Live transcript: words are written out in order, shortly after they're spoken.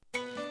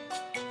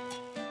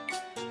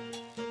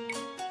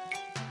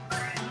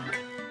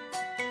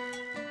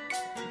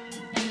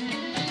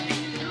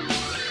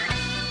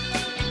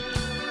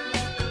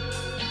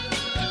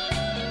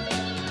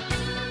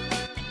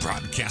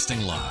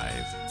Broadcasting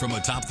live from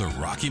atop the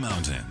Rocky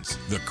Mountains,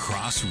 the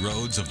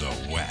crossroads of the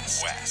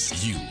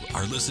West. You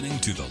are listening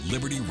to the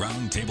Liberty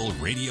Roundtable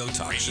Radio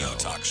Talk Show.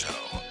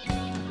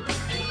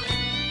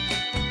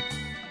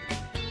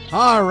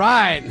 All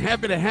right,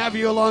 happy to have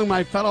you along,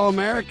 my fellow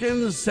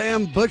Americans.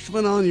 Sam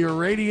Bushman on your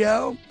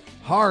radio.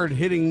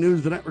 Hard-hitting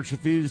news the networks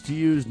refuse to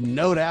use,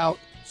 no doubt,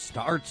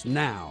 starts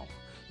now.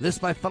 This,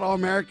 my fellow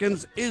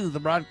Americans, is the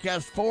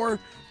broadcast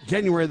for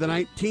January the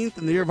 19th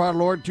in the year of our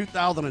Lord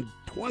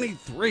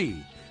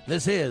 2023.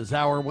 This is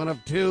our one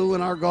of two,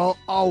 and our goal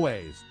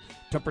always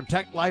to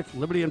protect life,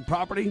 liberty, and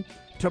property,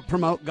 to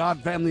promote God,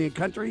 family, and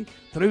country,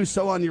 to do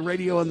so on your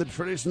radio and the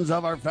traditions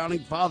of our founding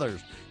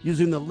fathers,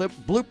 using the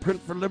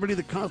blueprint for liberty,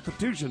 the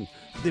Constitution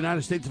of the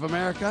United States of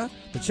America,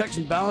 the checks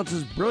and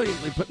balances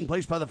brilliantly put in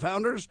place by the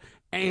founders,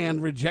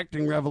 and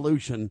rejecting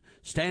revolution,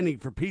 standing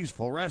for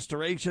peaceful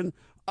restoration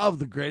of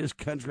the greatest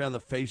country on the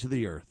face of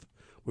the earth.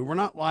 We were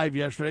not live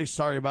yesterday.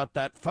 Sorry about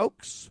that,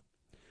 folks.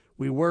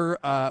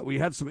 We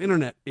had some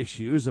internet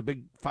issues. A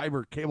big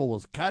fiber cable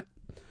was cut,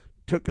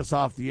 took us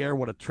off the air.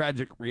 What a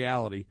tragic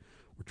reality.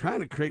 We're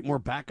trying to create more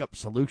backup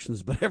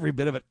solutions, but every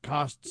bit of it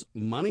costs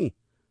money.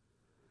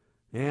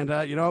 And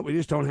you know what? We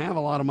just don't have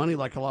a lot of money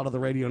like a lot of the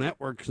radio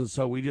networks, and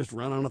so we just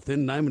run on a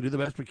thin dime and do the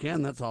best we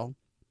can. That's all.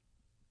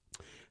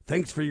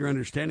 Thanks for your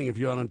understanding. If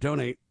you want to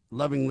donate,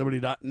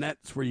 lovingliberty.net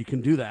is where you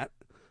can do that.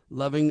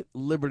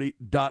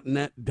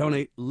 lovingliberty.net.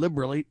 Donate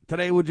liberally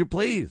today, would you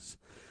please?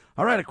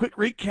 All right, a quick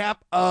recap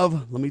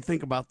of, let me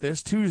think about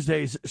this,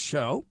 Tuesday's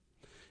show.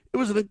 It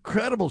was an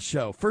incredible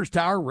show. First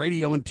hour,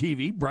 radio and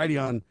TV,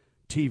 Brighteon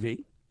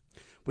TV.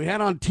 We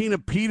had on Tina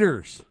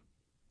Peters,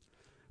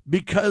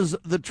 because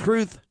the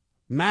truth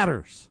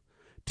matters.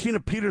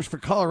 Tina Peters for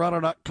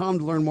Colorado.com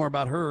to learn more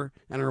about her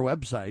and her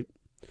website.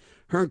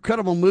 Her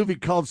incredible movie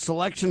called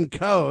Selection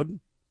Code.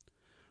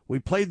 We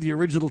played the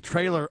original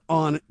trailer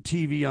on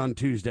TV on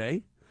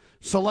Tuesday.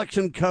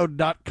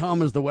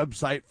 SelectionCode.com is the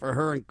website for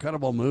her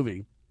incredible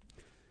movie.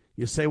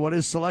 You say, what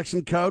is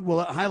Selection Code?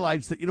 Well, it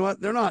highlights that, you know what,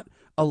 they're not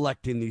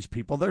electing these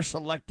people, they're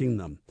selecting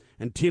them.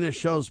 And Tina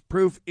shows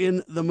proof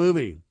in the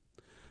movie.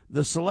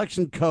 The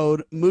Selection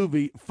Code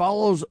movie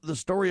follows the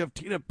story of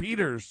Tina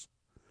Peters.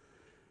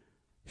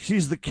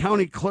 She's the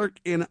county clerk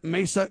in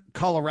Mesa,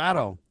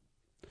 Colorado,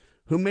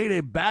 who made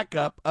a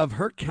backup of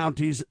her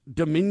county's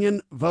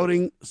Dominion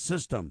voting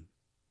system.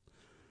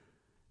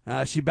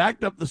 She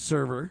backed up the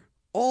server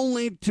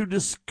only to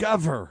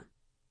discover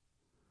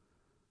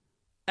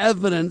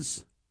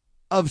evidence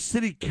of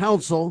city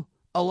council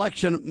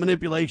election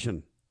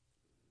manipulation.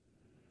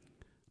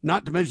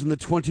 Not to mention the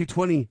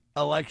 2020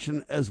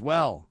 election as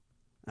well.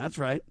 That's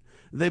right.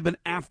 They've been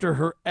after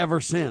her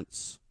ever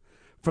since.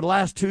 For the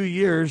last 2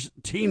 years,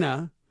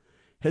 Tina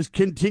has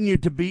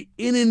continued to be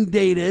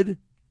inundated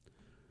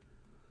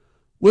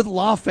with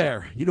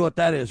lawfare. You know what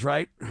that is,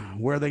 right?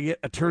 Where they get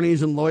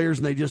attorneys and lawyers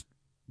and they just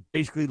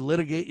basically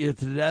litigate you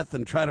to death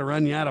and try to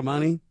run you out of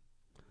money.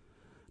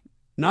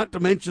 Not to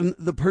mention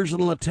the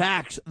personal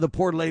attacks the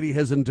poor lady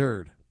has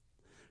endured,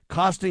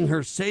 costing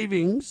her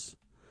savings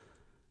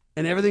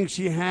and everything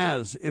she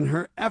has in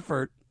her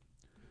effort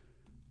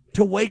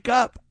to wake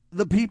up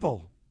the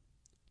people,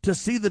 to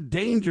see the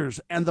dangers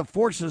and the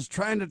forces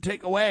trying to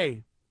take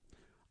away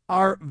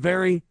our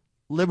very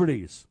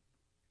liberties.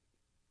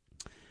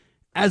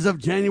 As of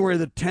January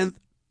the 10th,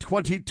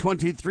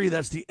 2023,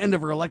 that's the end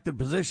of her elected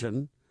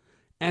position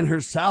and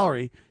her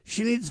salary.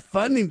 She needs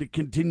funding to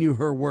continue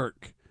her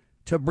work,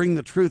 to bring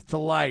the truth to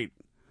light.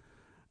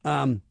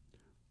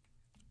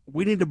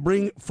 We need to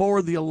bring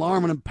forward the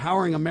alarm and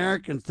empowering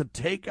Americans to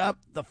take up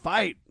the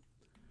fight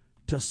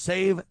to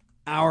save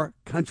our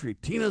country.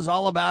 Tina's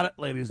all about it,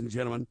 ladies and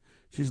gentlemen.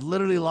 She's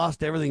literally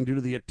lost everything due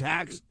to the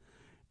attacks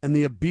and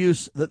the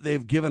abuse that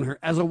they've given her.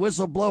 As a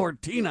whistleblower,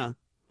 Tina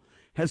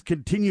has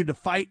continued to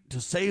fight to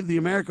save the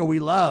America we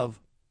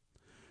love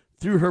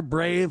through her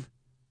brave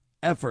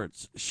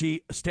efforts.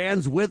 She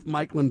stands with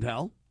Mike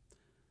Lindell,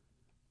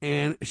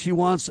 and she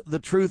wants the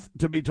truth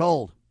to be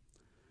told.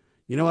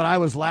 You know what? I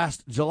was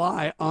last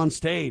July on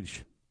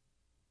stage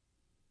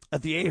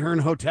at the Ahern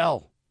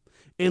Hotel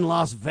in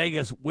Las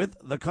Vegas with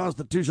the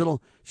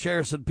Constitutional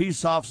Sheriffs and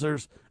Peace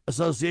Officers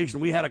Association.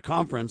 We had a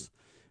conference,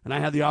 and I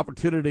had the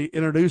opportunity to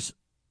introduce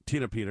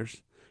Tina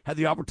Peters, had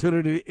the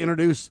opportunity to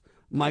introduce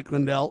Mike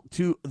Lindell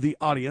to the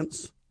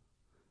audience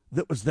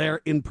that was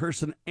there in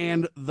person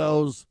and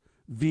those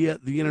via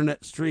the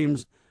internet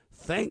streams.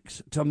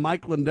 Thanks to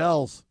Mike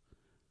Lindell's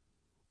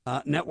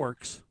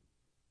networks,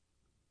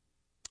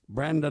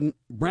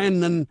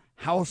 Brandon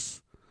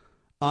House,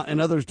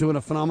 and others doing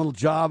a phenomenal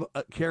job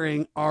at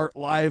carrying our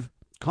live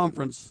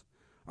conference,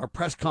 our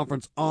press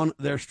conference on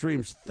their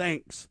streams.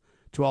 Thanks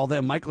to all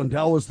them. Mike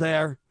Lindell was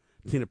there,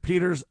 Tina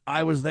Peters,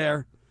 I was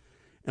there,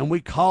 and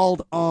we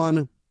called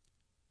on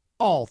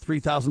all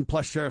 3,000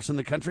 plus sheriffs in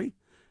the country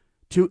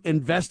to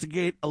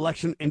investigate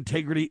election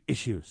integrity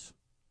issues.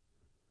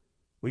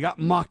 We got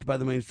mocked by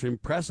the mainstream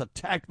press,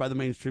 attacked by the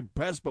mainstream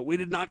press, but we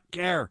did not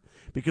care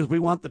because we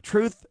want the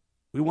truth,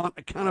 we want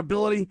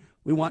accountability,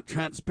 we want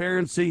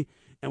transparency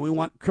and we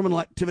want criminal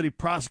activity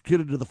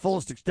prosecuted to the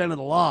fullest extent of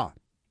the law.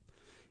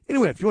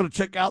 Anyway, if you want to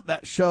check out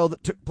that show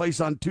that took place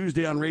on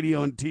Tuesday on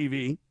radio and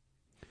TV,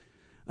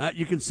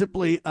 you can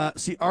simply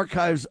see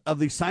archives of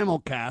the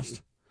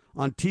simulcast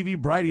on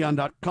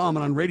tvbrighteon.com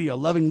and on radio,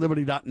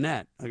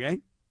 lovingliberty.net, okay?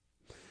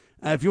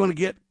 If you want to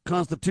get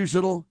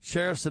Constitutional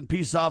Sheriffs and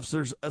Peace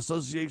Officers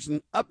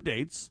Association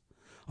updates,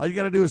 all you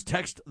got to do is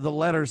text the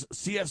letters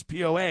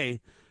CSPOA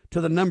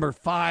to the number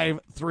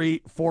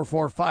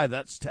 53445.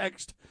 That's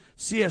text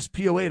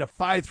CSPOA to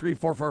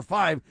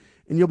 53445,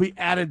 and you'll be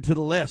added to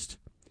the list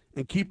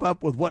and keep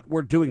up with what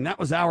we're doing. That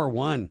was hour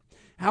one.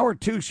 Hour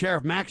two,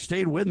 Sheriff Mack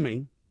stayed with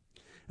me,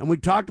 and we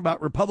talked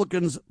about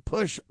Republicans'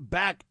 push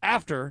back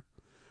after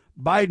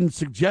Biden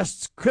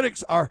suggests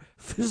critics are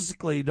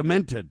physically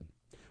demented.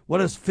 What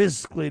does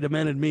physically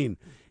demented mean?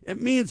 It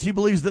means he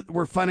believes that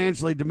we're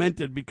financially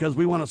demented because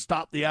we want to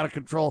stop the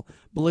out-of-control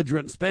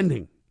belligerent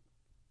spending.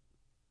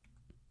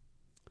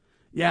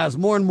 Yeah, as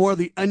more and more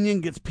the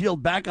onion gets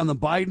peeled back on the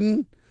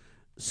Biden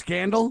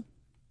scandal,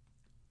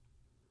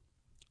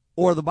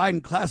 or the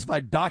Biden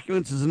classified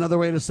documents is another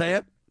way to say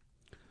it,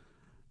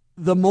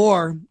 the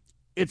more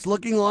it's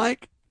looking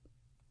like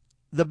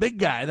the big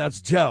guy, that's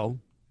Joe,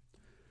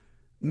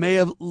 may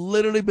have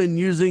literally been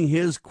using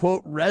his,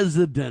 quote,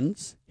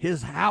 residence,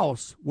 his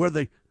house, where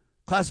the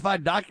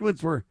classified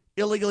documents were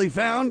illegally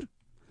found,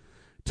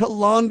 to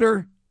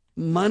launder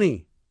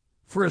money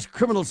for his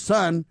criminal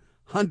son,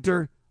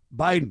 Hunter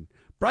Biden.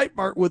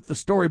 Breitbart with the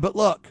story, but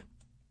look,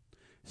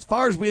 as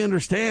far as we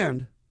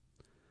understand,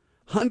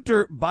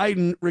 Hunter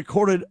Biden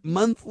recorded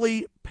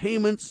monthly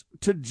payments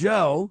to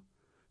Joe,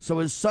 so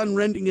his son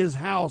renting his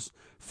house,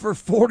 for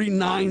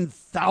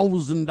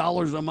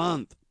 $49,000 a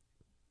month.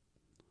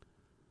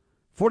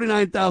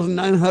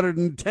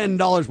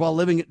 $49,910 while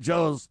living at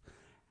Joe's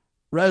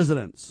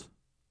residence.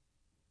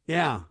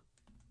 Yeah,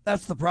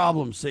 that's the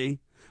problem, see?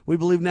 We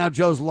believe now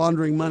Joe's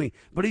laundering money.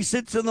 But he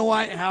sits in the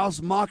White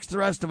House, mocks the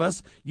rest of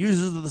us,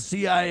 uses the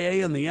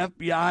CIA and the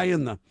FBI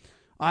and the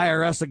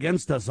IRS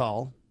against us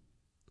all.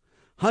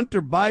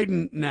 Hunter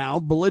Biden now,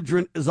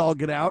 belligerent as all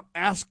get out,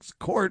 asks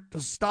court to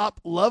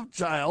stop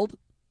Lovechild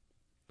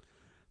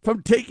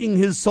from taking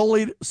his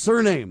solely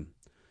surname.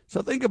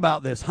 So think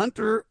about this.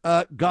 Hunter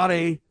got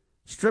a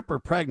stripper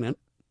pregnant,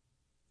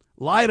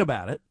 lied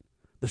about it.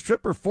 The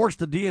stripper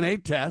forced a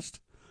DNA test,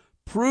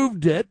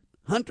 proved it.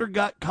 Hunter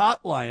got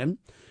caught lying.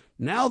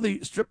 Now the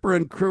stripper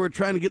and crew are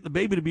trying to get the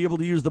baby to be able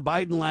to use the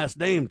Biden last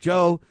name.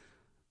 Joe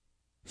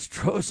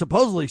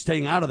supposedly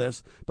staying out of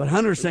this, but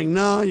Hunter's saying,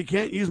 no, you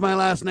can't use my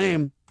last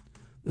name.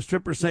 The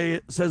stripper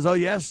says, oh,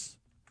 yes,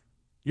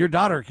 your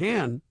daughter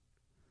can.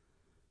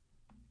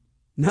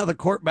 Now the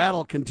court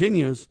battle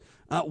continues.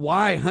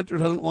 Why Hunter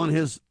doesn't want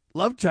his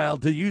love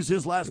child to use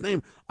his last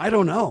name, I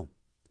don't know.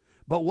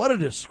 But what a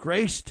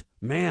disgraced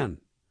man.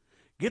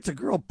 Gets a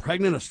girl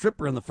pregnant, a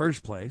stripper in the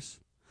first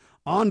place,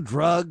 on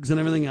drugs and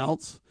everything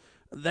else,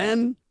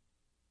 then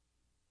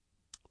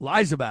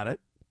lies about it.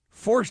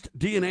 Forced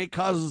DNA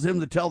causes him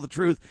to tell the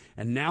truth,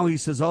 and now he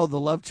says, oh, the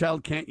love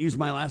child can't use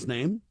my last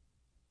name?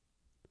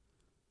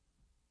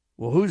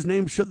 Well, whose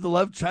name should the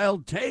love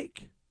child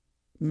take,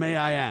 may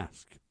I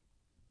ask?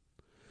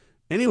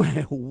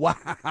 Anyway,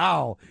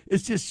 wow.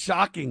 It's just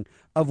shocking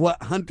of what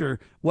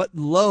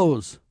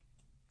lows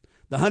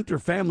the Hunter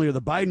family or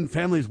the Biden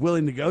family is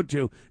willing to go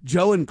to,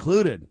 Joe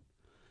included.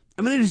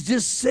 I mean, it is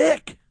just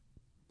sick.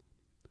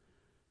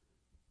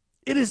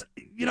 It is,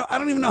 I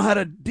don't even know how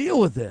to deal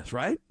with this,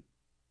 right?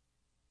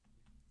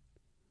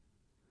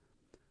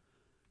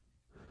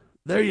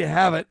 There you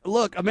have it.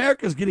 Look,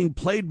 America's getting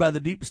played by the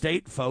deep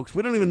state, folks.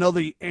 We don't even know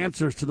the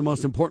answers to the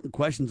most important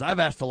questions. I've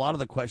asked a lot of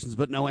the questions,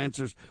 but no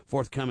answers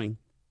forthcoming.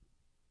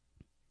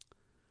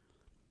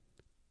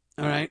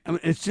 All right. I mean,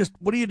 it's just,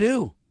 what do you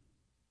do?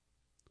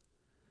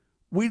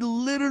 We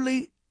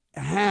literally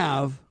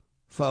have,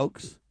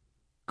 folks,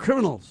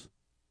 criminals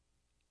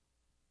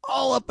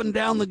all up and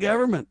down the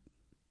government.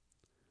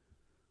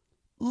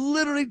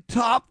 Literally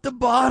top to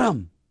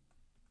bottom.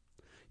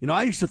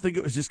 I used to think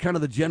it was just kind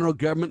of the general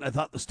government. I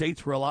thought the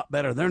states were a lot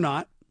better. They're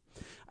not.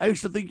 I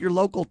used to think your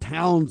local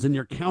towns and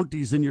your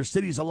counties and your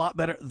cities a lot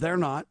better. They're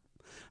not.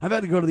 I've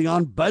had to go to the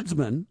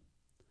ombudsman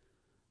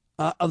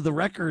of the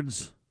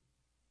records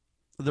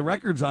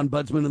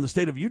ombudsman in the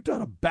state of Utah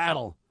to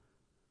battle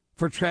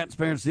for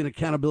transparency and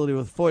accountability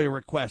with FOIA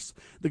requests.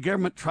 The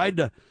government tried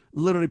to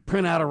literally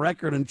print out a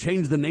record and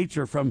change the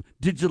nature from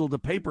digital to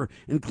paper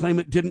and claim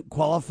it didn't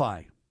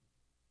qualify.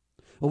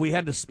 Well, we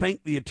had to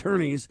spank the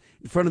attorneys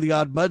in front of the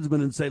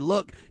ombudsman and say,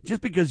 look,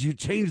 just because you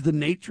change the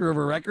nature of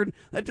a record,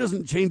 that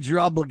doesn't change your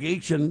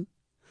obligation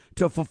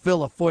to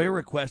fulfill a FOIA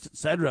request,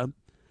 etc.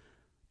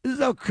 This is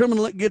how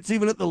criminal it gets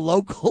even at the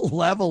local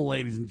level,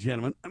 ladies and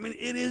gentlemen. I mean,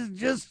 it is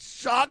just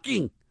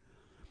shocking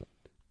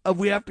of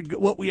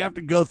what we have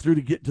to go through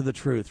to get to the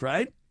truth,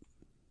 right?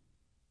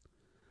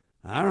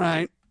 All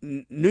right.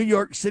 New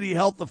York City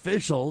health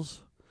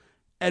officials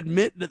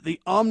admit that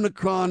the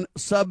Omicron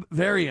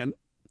subvariant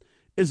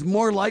is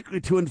more likely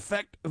to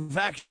infect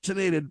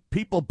vaccinated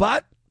people,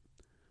 but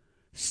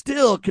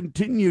still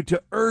continue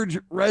to urge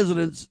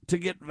residents to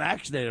get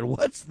vaccinated.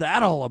 What's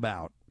that all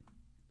about?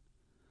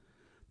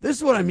 This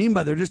is what I mean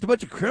by they're just a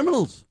bunch of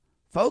criminals,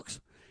 folks.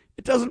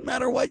 It doesn't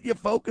matter what you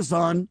focus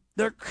on,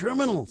 they're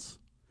criminals.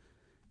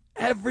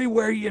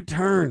 Everywhere you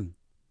turn,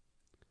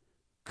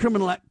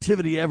 criminal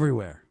activity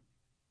everywhere.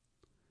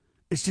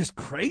 It's just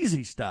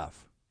crazy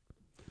stuff.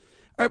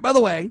 All right, by the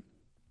way,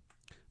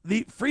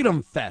 the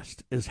Freedom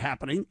Fest is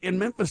happening in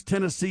Memphis,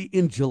 Tennessee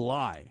in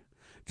July.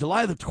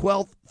 July the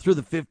 12th through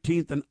the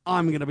 15th, and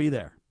I'm going to be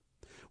there.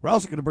 We're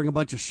also going to bring a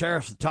bunch of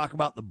sheriffs to talk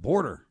about the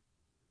border.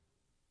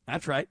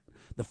 That's right.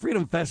 The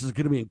Freedom Fest is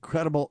going to be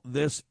incredible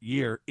this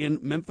year in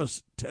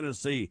Memphis,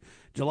 Tennessee,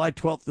 July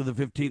 12th through the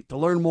 15th. To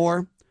learn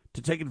more,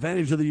 to take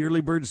advantage of the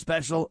early bird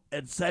special,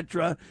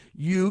 etc.,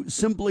 you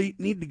simply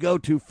need to go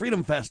to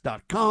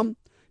freedomfest.com,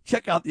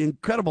 check out the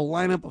incredible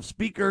lineup of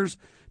speakers,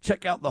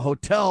 check out the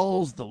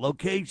hotels, the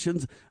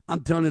locations.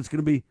 I'm telling you, it's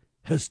going to be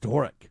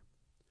historic.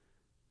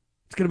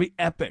 It's going to be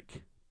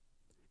epic.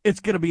 It's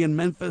going to be in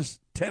Memphis,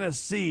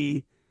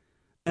 Tennessee,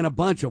 and a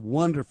bunch of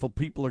wonderful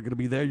people are going to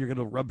be there. You're going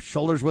to rub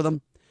shoulders with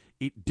them,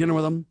 eat dinner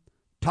with them,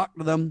 talk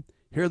to them,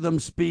 hear them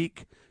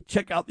speak,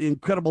 check out the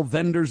incredible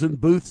vendors and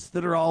booths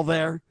that are all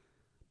there.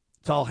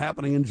 It's all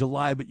happening in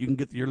July, but you can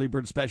get the early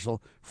bird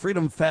special,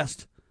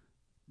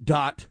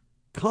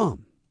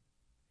 freedomfest.com.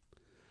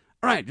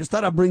 All right, just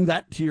thought I'd bring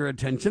that to your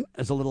attention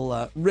as a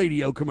little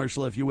radio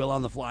commercial, if you will,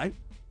 on the fly.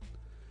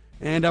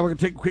 And we're going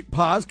to take a quick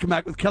pause, come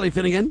back with Kelly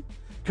Finnegan,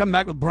 come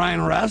back with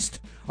Brian Rust,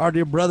 our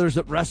dear brothers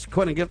at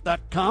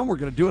RustCoinandGift.com. We're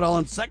going to do it all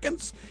in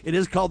seconds. It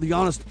is called the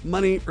Honest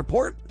Money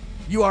Report.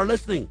 You are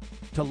listening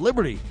to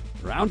Liberty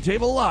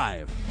Roundtable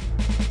Live.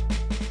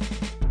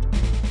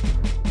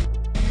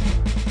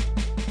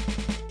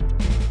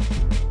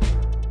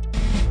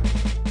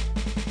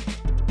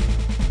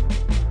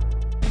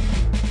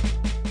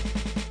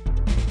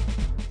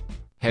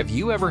 Have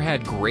you ever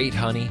had great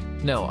honey?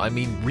 No, I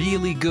mean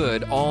really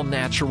good,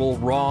 all-natural,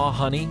 raw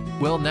honey?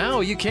 Well,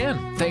 now you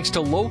can, thanks to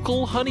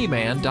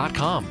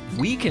LocalHoneyman.com.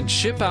 We can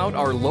ship out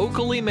our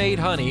locally made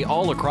honey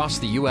all across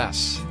the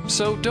U.S.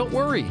 So don't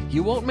worry,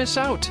 you won't miss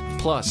out.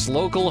 Plus,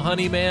 Local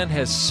Honeyman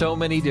has so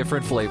many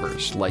different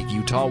flavors, like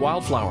Utah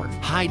Wildflower,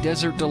 High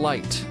Desert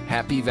Delight,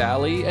 Happy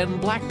Valley, and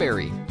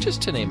Blackberry,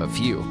 just to name a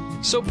few.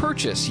 So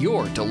purchase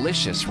your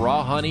delicious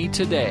raw honey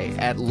today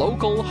at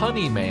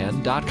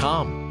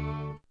LocalHoneyman.com.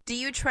 Do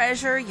you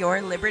treasure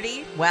your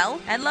liberty? Well,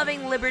 at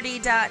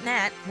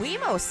lovingliberty.net, we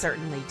most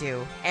certainly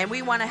do. And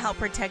we want to help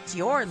protect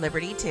your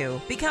liberty too.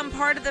 Become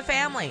part of the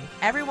family.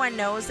 Everyone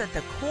knows that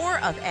the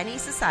core of any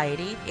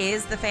society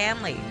is the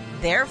family.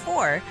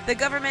 Therefore, the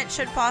government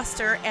should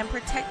foster and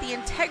protect the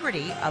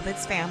integrity of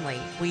its family,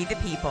 we the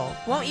people.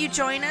 Won't you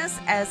join us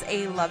as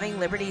a Loving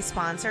Liberty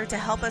sponsor to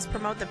help us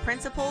promote the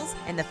principles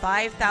in the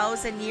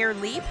 5,000-year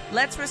leap?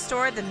 Let's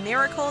restore the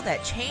miracle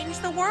that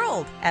changed the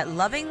world at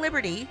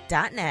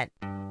lovingliberty.net.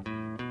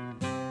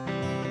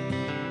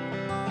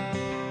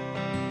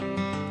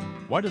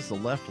 Why does the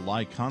left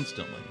lie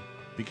constantly?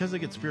 Because they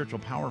get spiritual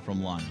power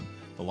from lying.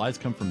 The lies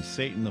come from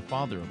Satan, the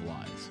father of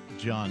lies.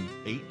 John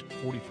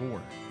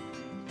 8:44.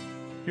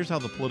 Here's how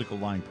the political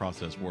lying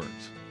process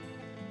works.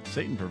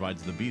 Satan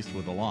provides the beast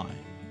with a lie.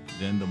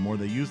 Then the more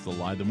they use the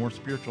lie, the more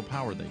spiritual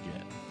power they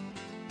get.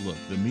 Look,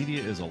 the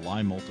media is a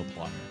lie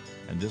multiplier,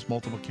 and this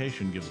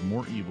multiplication gives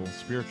more evil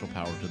spiritual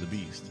power to the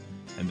beast,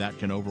 and that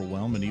can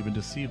overwhelm and even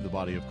deceive the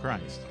body of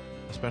Christ,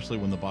 especially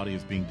when the body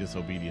is being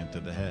disobedient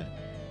to the head.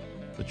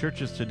 The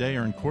churches today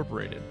are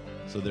incorporated,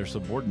 so they're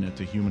subordinate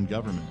to human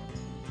government.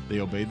 They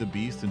obey the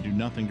beast and do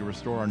nothing to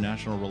restore our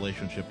national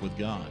relationship with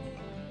God.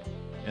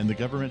 And the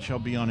government shall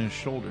be on his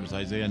shoulders,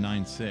 Isaiah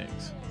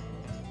 9:6.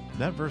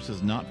 That verse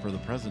is not for the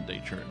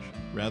present-day church.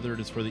 Rather, it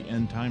is for the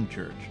end-time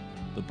church,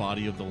 the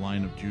body of the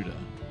line of Judah.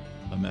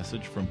 A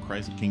message from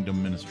Christ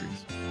Kingdom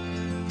Ministries.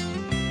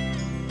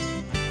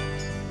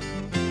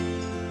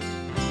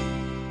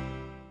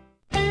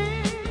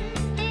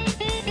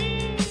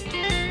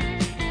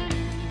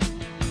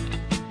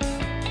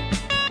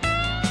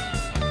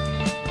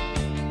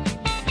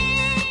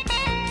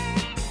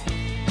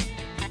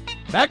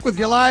 Back with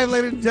you live,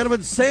 ladies and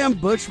gentlemen. Sam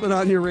Bushman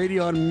on your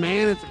radio, and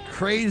man, it's a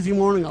crazy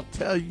morning, I'll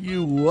tell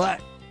you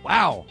what.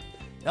 Wow.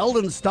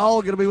 Eldon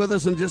Stahl going to be with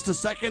us in just a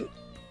second.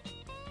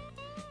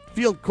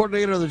 Field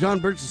coordinator of the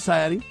John Birch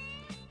Society.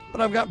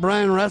 But I've got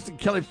Brian Rust and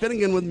Kelly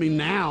Finnegan with me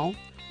now.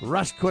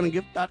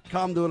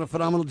 RustCoinandGift.com doing a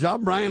phenomenal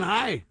job. Brian,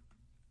 hi.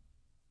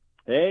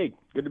 Hey,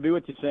 good to be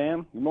with you,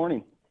 Sam. Good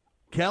morning.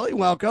 Kelly,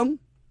 welcome.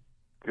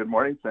 Good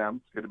morning,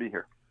 Sam. It's good to be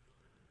here.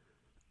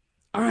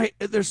 All right,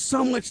 there's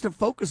so much to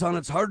focus on.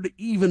 It's hard to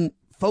even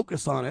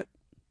focus on it,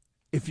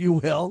 if you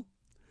will.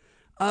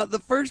 The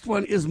first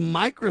one is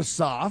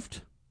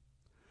Microsoft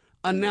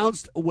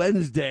announced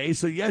Wednesday.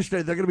 So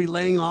yesterday, they're going to be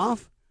laying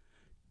off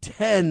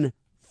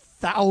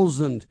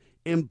 10,000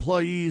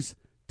 employees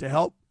to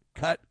help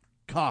cut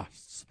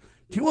costs.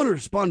 Do you want to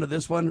respond to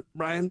this one,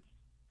 Brian?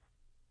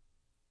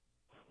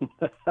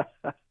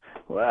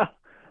 Well,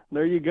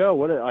 there you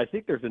go. I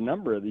think there's a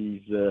number of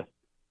these,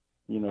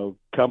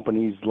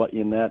 companies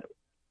in that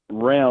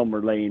realm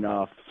are laying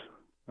off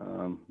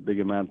big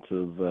amounts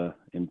of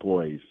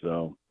employees.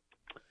 So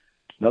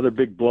another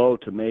big blow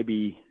to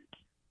maybe.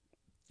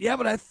 Yeah,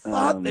 but I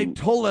thought they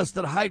told us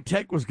that high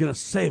tech was going to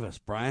save us,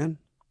 Brian.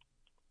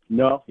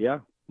 No, yeah,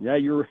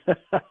 you're.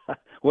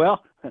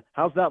 Well,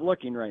 how's that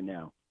looking right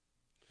now?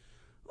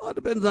 Well, it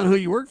depends on who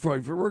you work for.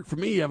 If you work for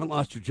me, you haven't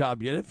lost your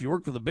job yet. If you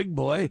work for the big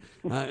boy,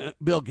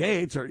 Bill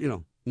Gates, or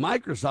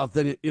Microsoft,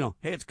 then hey,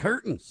 it's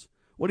curtains.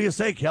 What do you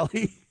say,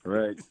 Kelly?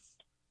 Right.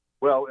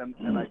 Well,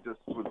 and I just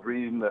was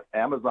reading that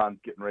Amazon's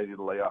getting ready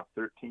to lay off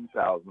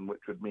 13,000, which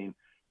would mean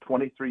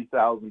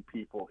 23,000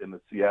 people in the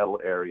Seattle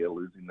area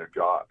losing their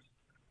jobs.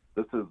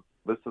 This is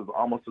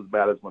almost as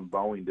bad as when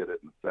Boeing did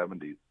it in the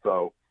 70s.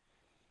 So,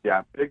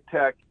 yeah, big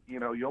tech. You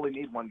only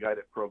need one guy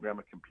to program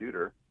a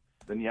computer.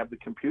 Then you have the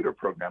computer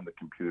program the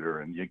computer,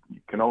 and you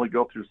can only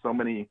go through so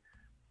many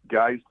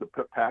guys to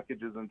put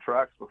packages in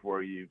trucks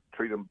before you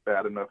treat them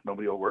bad enough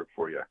nobody will work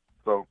for you.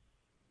 So,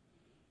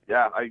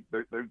 yeah,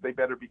 they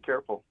better be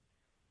careful.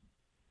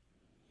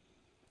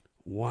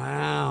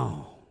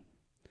 Wow.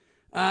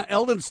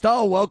 Eldon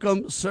Stahl,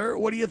 welcome, sir.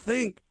 What do you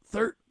think?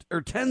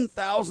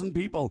 10,000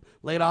 people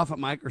laid off at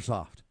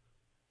Microsoft.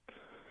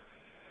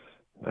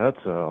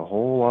 That's a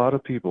whole lot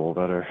of people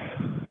that are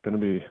going to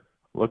be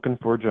looking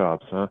for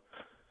jobs, huh?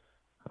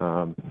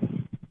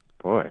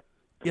 Boy.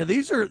 Yeah,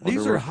 these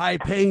are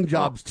high-paying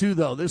jobs too,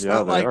 though. This is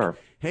not like,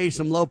 hey,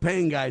 some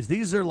low-paying guys.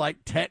 These are like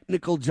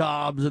technical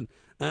jobs, and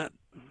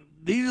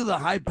these are the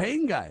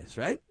high-paying guys,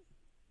 right?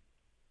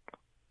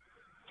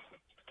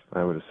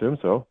 I would assume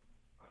so.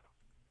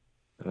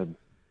 It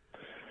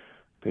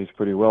pays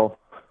pretty well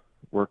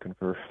working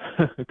for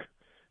a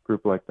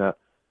group like that.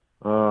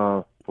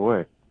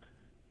 Boy.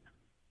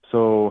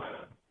 So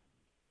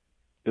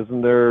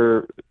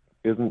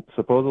isn't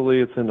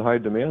supposedly it's in high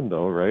demand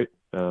though, right?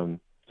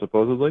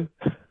 Supposedly?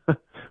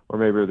 Or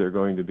maybe they're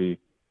going to be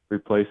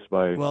replaced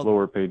by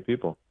lower paid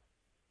people.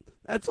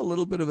 That's a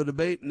little bit of a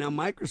debate. Now,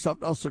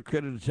 Microsoft also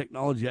created a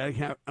technology. I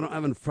don't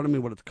have in front of me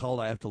what it's called.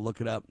 I have to look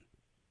it up.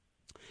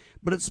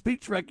 But it's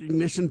speech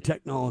recognition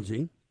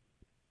technology,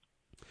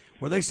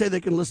 where they say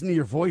they can listen to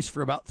your voice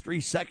for about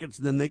 3 seconds,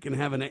 and then they can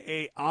have an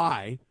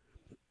AI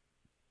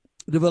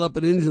develop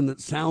an engine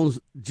that sounds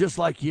just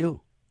like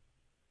you.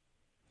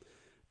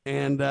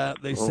 And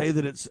they say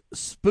that it's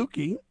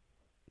spooky,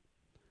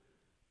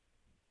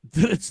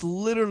 that it's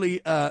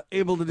literally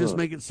able to just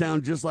make it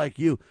sound just like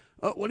you.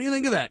 What do you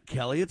think of that,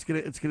 Kelly? It's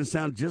gonna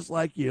sound just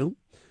like you.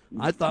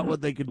 I thought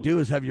what they could do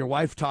is have your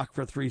wife talk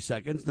for 3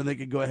 seconds, then they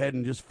could go ahead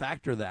and just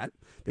factor that.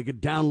 They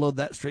could download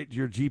that straight to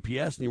your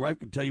GPS, and your wife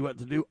could tell you what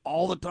to do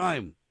all the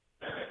time.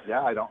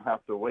 Yeah, I don't have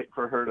to wait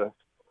for her to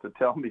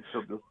tell me.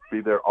 She'll just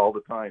be there all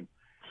the time.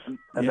 And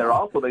they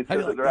said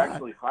that they're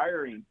actually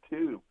hiring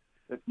too,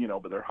 but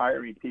they're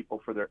hiring people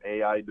for their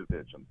AI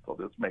division. So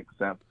this makes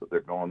sense that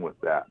they're going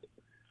with that.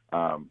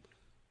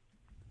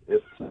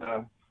 It's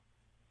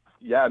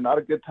not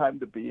a good time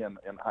to be in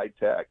high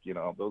tech.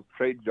 Those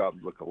trade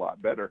jobs look a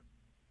lot better.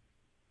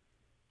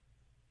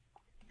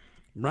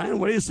 Ryan,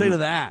 what do you say to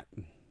that?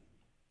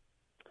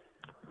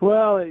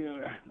 Well,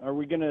 are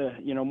we going to,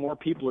 more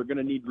people are going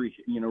to need,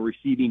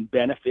 receiving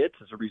benefits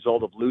as a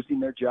result of losing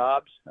their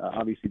jobs?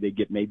 Obviously, they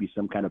get maybe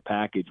some kind of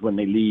package when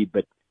they leave,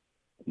 but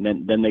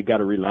then they got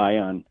to rely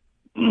on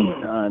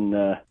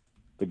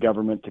the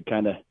government to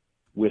kind of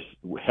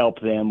help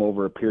them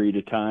over a period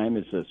of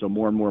time. So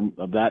more and more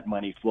of that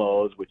money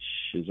flows, which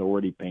is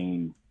already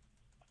paying,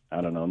 I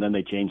don't know. And then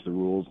they change the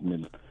rules and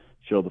then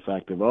show the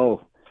fact of,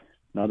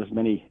 not as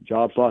many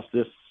jobs lost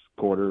this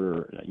quarter,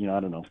 or, I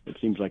don't know. It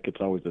seems like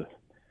it's always a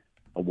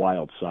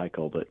wild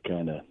cycle that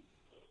kind of,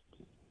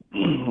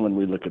 when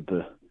we look at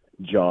the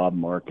job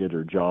market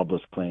or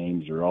jobless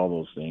claims or all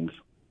those things.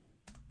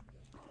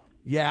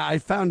 Yeah, I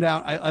found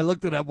out, I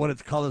looked it up, what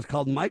it's called. It's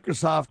called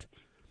Microsoft,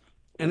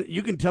 and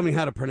you can tell me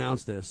how to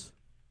pronounce this.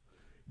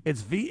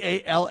 It's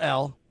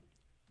VALL-E.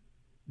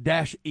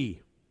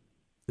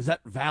 Is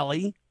that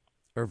Valley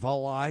or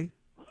Valley?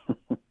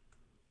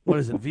 What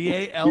is it?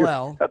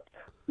 VALL-E.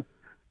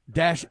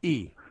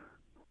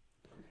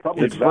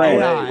 Probably it's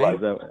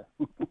valet.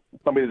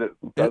 Somebody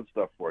that does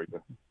stuff for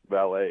you.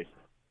 Valet.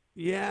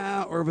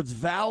 Yeah, or if it's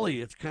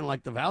Valley, it's kind of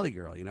like the Valley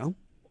Girl,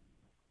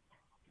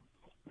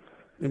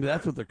 Maybe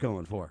that's what they're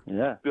going for.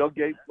 Yeah. Bill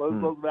Gates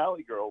loves those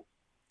Valley girls.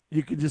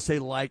 You could just say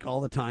like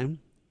all the time,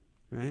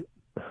 right?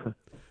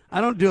 I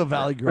don't do a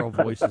Valley Girl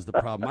voice is the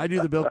problem. I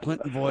do the Bill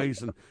Clinton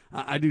voice, and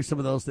I do some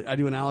of those things. I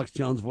do an Alex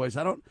Jones voice.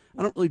 I don't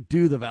really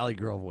do the Valley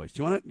Girl voice.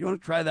 You want to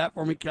try that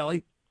for me,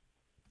 Kelly?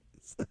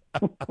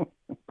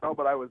 No,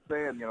 but I was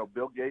saying,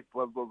 Bill Gates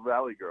loves those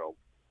Valley girls.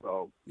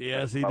 So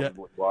yes, he does.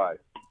 Why?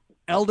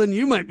 Eldon,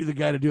 you might be the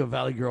guy to do a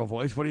Valley Girl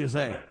voice. What do you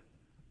say?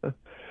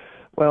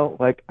 Well,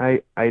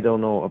 I don't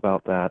know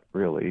about that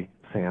really,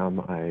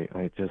 Sam.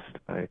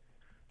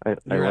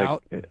 You're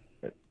out?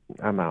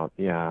 I'm out.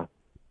 Yeah.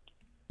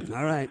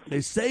 All right.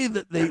 They say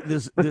that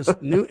this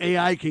new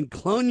AI can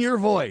clone your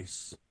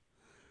voice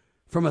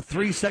from a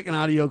 3-second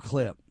audio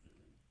clip.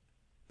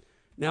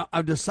 Now,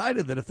 I've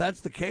decided that if that's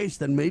the case,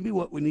 then maybe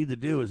what we need to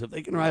do is if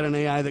they can write an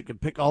AI that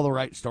could pick all the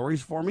right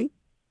stories for me,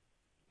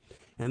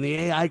 and the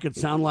AI could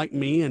sound like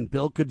me and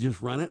Bill could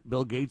just run it,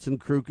 Bill Gates and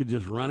crew could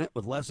just run it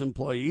with less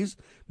employees,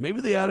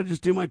 maybe they ought to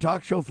just do my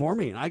talk show for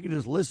me, and I could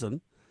just listen.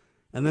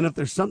 And then if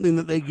there's something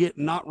that they get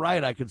not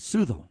right, I could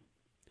sue them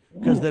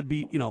because they'd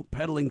be,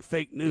 peddling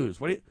fake news.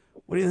 What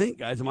do you think,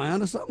 guys? Am I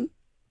onto something?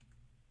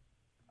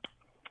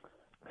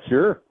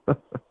 Sure.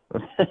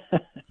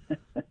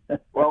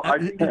 Well, I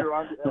think you're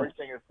on to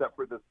everything except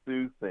for the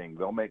sue thing.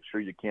 They'll make sure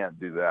you can't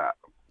do that.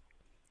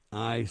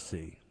 I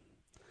see.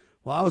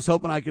 Well, I was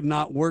hoping I could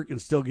not work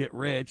and still get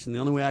rich, and the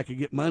only way I could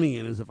get money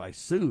in is if I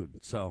sued.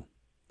 So,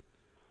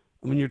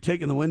 you're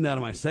taking the wind out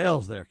of my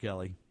sails there,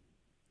 Kelly.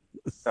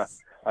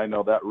 I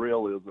know that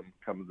realism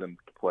comes into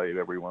play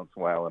every once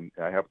in a while, and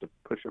I have to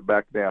push it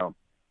back down.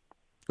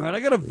 All right,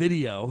 I got a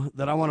video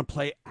that I want to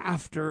play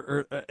after,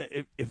 or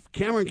if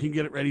Cameron can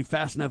get it ready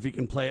fast enough, he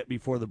can play it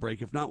before the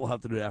break. If not, we'll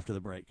have to do it after the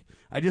break.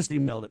 I just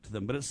emailed it to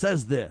them, but it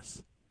says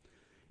this.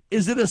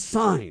 Is it a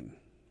sign?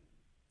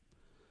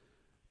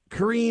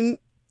 Karine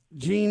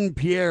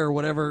Jean-Pierre,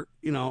 whatever,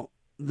 the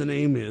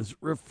name is,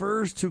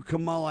 refers to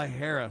Kamala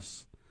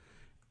Harris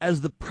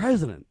as the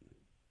president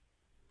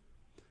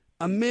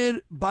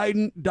amid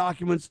Biden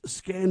documents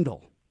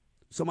scandal.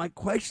 So my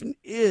question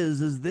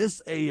is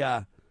this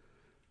a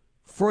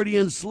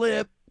Freudian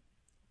slip?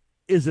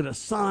 Is it a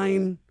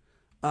sign?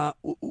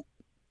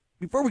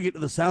 Before we get to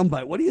the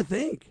soundbite, what do you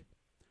think?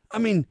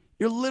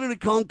 You're literally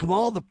calling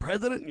Kamala the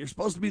president, and you're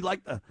supposed to be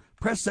like the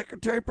press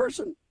secretary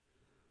person?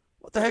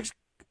 What the heck's...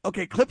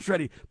 Okay, clip's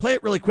ready. Play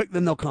it really quick,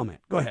 then they'll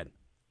comment. Go ahead.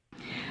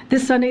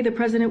 This Sunday, the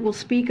president will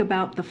speak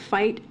about the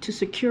fight to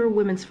secure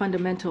women's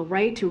fundamental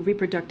right to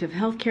reproductive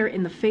health care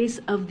in the face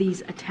of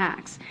these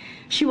attacks.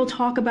 She will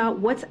talk about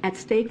what's at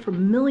stake for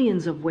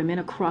millions of women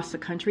across the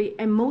country,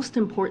 and most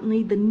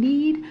importantly, the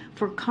need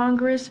for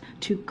Congress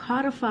to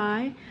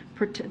codify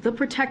the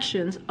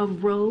protections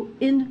of Roe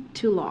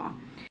into law.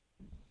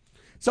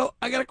 So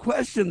I got a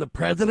question. The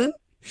president,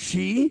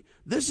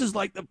 this is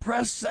like the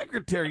press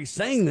secretary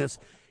saying this.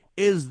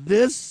 Is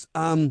this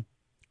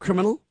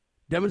criminal?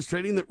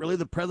 Demonstrating that really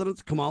the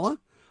president's Kamala?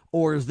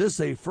 Or is this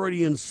a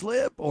Freudian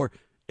slip? Or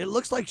it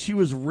looks like she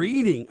was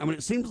reading.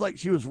 It seems like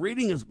she was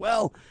reading as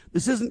well.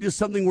 This isn't just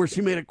something where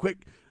she made a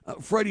quick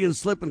Freudian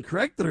slip and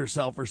corrected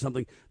herself or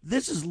something.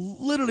 This is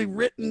literally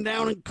written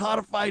down and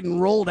codified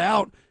and rolled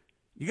out.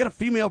 You got a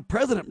female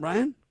president,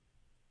 Brian.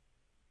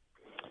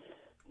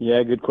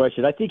 Yeah, good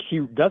question. I think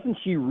doesn't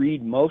she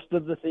read most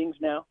of the things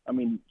now?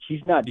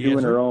 She's not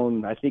doing her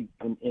own. I think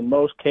in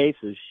most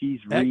cases she's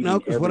reading. No,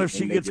 because what if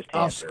she gets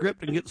off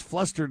script and gets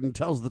flustered and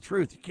tells the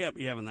truth? You can't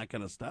be having that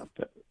kind of stuff.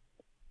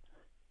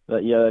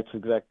 Yeah, that's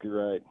exactly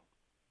right.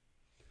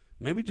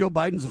 Maybe Joe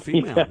Biden's a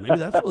female. Maybe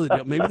that's what they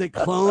do. Maybe they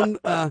cloned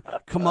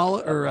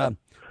Kamala or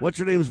what's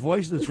her name's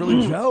voice, and it's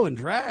really Joe in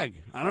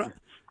drag. I don't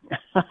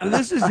know. And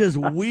this is just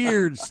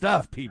weird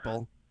stuff,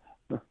 people.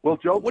 Well,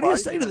 Joe, what do you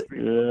say to that?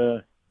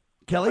 Yeah.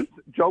 Kelly?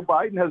 Joe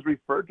Biden has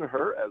referred to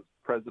her as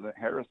President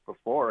Harris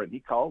before, and he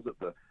calls it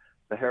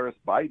the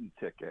Harris-Biden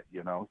ticket,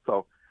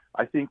 So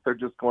I think they're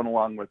just going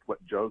along with what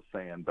Joe's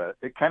saying, but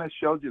it kind of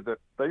shows you that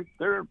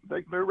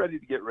they're ready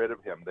to get rid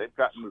of him. They've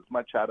gotten as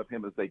much out of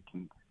him as they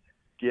can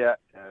get,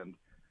 and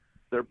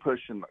they're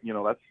pushing,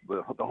 that's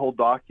the whole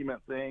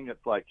document thing.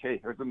 It's like, hey,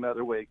 here's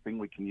another thing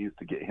we can use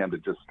to get him to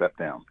just step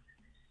down.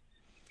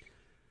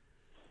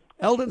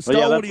 Eldon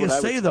Stahl, what do you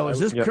say, though? Is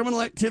this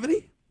criminal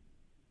activity?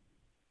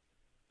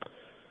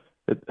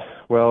 It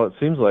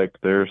seems like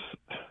there's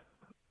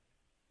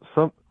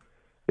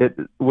it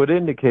would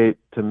indicate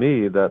to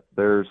me that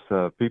there's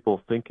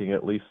people thinking,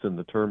 at least in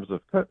the terms of,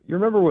 you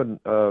remember when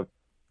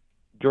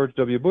George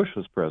W. Bush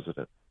was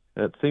president?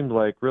 And it seemed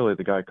like really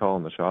the guy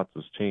calling the shots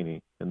was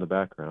Cheney in the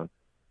background.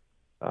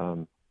 I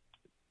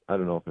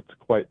don't know if it's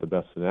quite the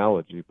best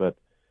analogy, but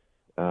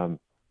Kamala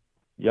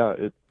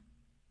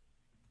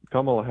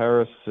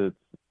Harris, it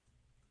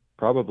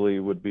probably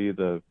would be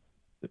the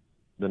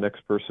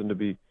next person to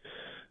be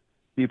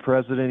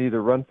president,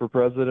 either run for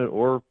president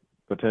or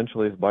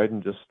potentially if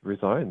Biden just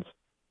resigns.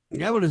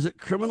 Yeah, but is it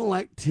criminal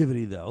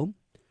activity, though,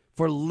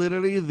 for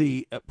literally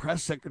the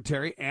press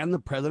secretary and the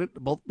president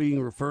both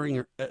being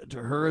referring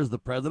to her as the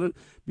president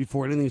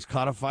before anything's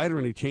codified or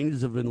any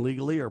changes have been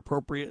legally or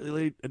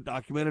appropriately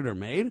documented or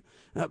made?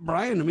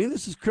 Brian,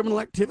 this is criminal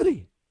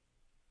activity.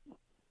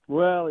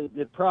 Well,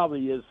 it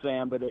probably is,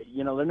 Sam, but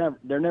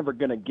they're never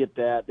going to get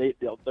that.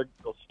 They'll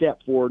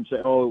step forward and say,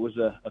 "Oh, it was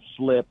a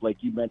slip," like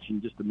you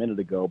mentioned just a minute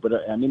ago. But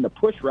the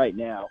push right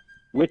now,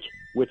 which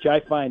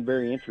I find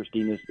very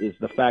interesting, is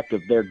the fact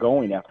that they're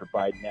going after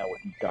Biden now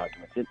with these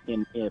documents.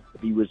 And if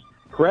he was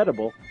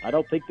credible, I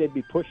don't think they'd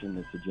be pushing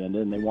this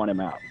agenda, and they want him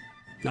out.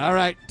 All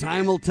right,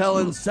 time will tell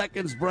in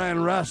seconds.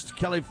 Brian Rust,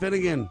 Kelly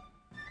Finnegan,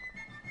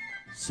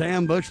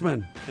 Sam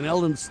Bushman, and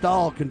Eldon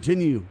Stahl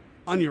continue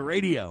on your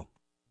radio.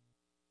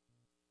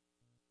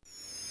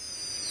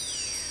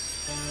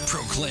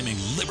 Proclaiming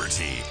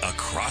liberty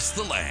across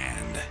the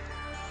land.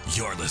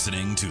 You're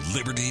listening to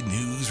Liberty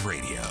News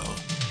Radio.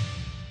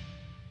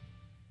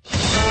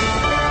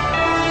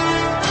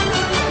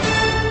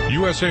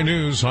 USA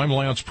News, I'm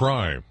Lance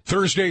Pry.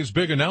 Thursday's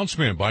big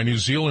announcement by New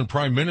Zealand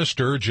Prime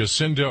Minister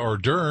Jacinda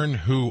Ardern,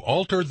 who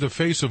altered the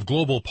face of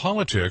global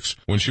politics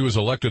when she was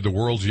elected the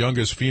world's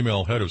youngest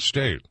female head of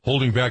state,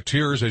 holding back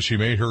tears as she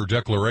made her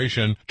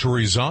declaration to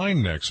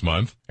resign next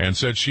month and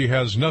said she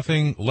has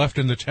nothing left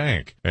in the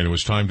tank and it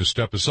was time to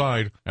step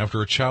aside after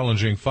a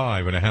challenging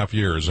 5.5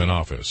 years in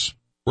office.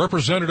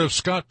 Representative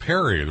Scott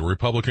Perry, the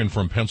Republican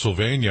from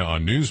Pennsylvania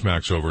on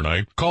Newsmax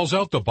overnight, calls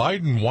out the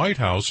Biden White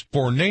House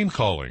for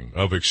name-calling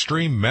of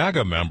extreme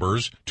MAGA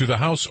members to the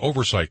House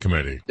Oversight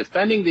Committee.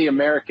 Defending the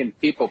American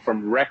people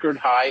from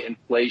record-high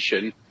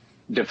inflation,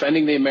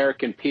 defending the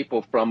American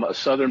people from a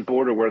southern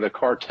border where the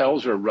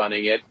cartels are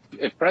running it.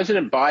 If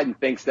President Biden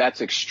thinks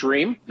that's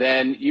extreme,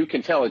 then you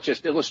can tell it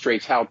just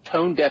illustrates how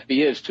tone-deaf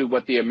he is to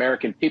what the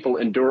American people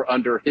endure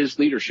under his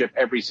leadership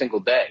every single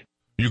day.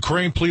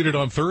 Ukraine pleaded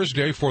on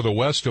Thursday for the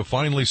West to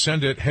finally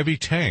send it heavy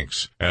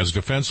tanks as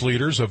defense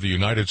leaders of the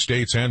United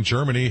States and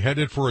Germany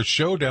headed for a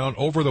showdown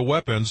over the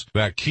weapons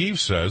that Kyiv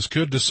says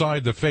could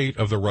decide the fate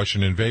of the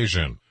Russian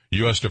invasion.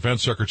 U.S.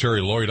 Defense Secretary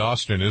Lloyd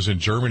Austin is in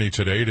Germany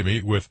today to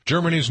meet with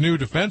Germany's new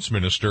defense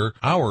minister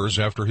hours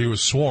after he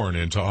was sworn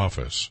into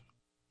office.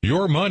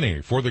 Your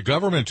money for the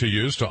government to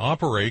use to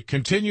operate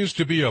continues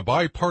to be a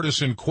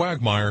bipartisan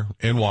quagmire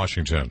in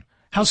Washington.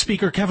 House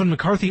Speaker Kevin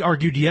McCarthy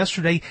argued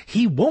yesterday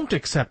he won't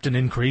accept an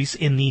increase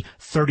in the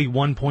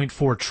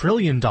 $31.4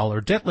 trillion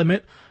debt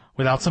limit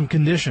without some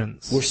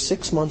conditions. We're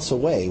 6 months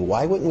away.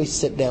 Why wouldn't we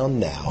sit down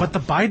now? But the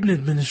Biden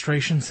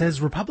administration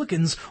says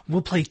Republicans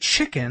will play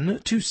chicken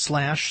to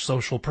slash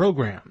social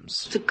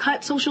programs. To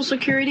cut Social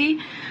Security,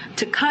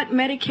 to cut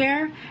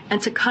Medicare,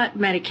 and to cut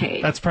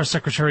Medicaid. That's Press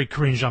Secretary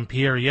Karine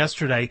Jean-Pierre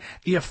yesterday.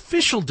 The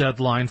official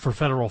deadline for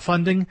federal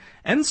funding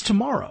ends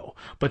tomorrow,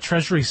 but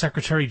Treasury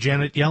Secretary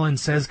Janet Yellen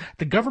says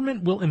the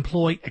government will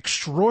employ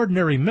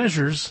extraordinary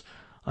measures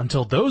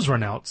until those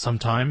run out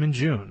sometime in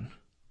June.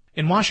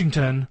 In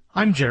Washington,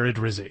 I'm Jared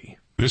Rizzi.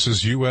 This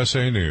is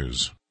USA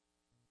News.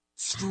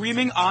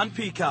 Streaming on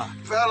Peacock.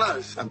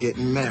 Fellas, I'm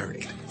getting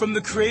married. From the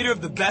creator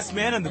of The Best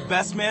Man and The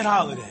Best Man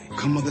Holiday.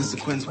 Come with us to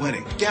Quinn's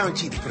wedding.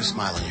 Guaranteed to put a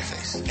smile on your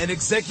face. And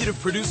executive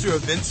producer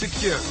of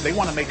Insecure. They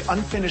want to make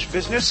unfinished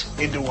business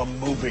into a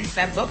movie.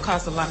 That book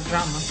caused a lot of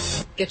drama.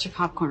 Get your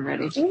popcorn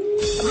ready.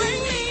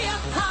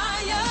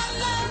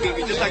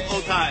 Baby, just like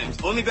old times,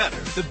 only better.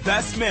 The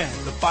Best Man,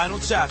 The Final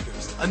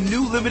Chapters. A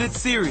new limited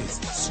series.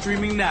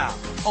 Streaming now.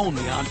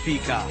 Only on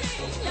Peacock.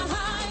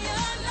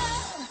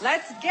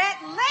 Let's get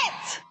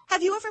lit!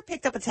 Have you ever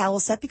picked up a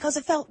towel set because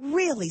it felt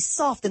really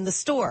soft in the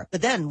store,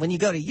 but then when you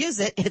go to use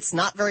it, it's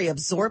not very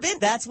absorbent?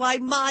 That's why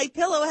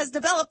MyPillow has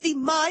developed the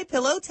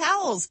MyPillow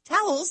towels.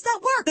 Towels that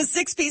work. The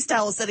 6-piece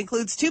towel set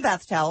includes 2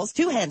 bath towels,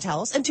 2 hand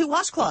towels, and 2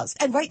 washcloths.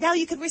 And right now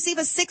you can receive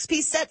a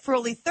 6-piece set for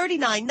only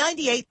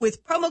 $39.98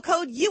 with promo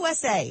code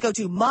USA. Go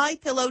to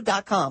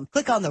MyPillow.com,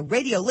 click on the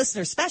radio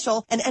listener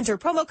special, and enter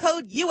promo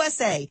code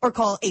USA, or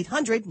call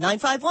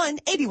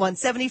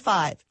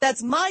 800-951-8175.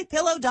 That's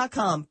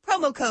MyPillow.com,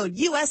 promo code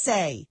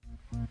USA.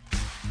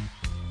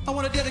 I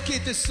want to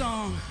dedicate this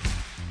song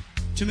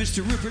to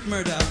Mr. Rupert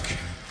Murdoch.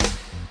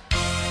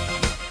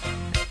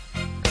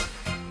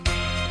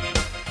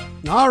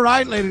 All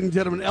right, ladies and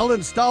gentlemen,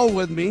 Eldon Stahl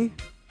with me,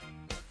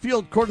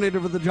 field coordinator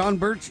for the John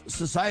Birch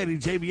Society,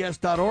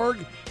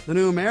 JBS.org, the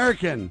New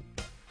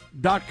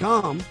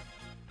American.com.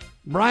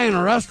 Brian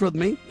Rust with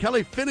me,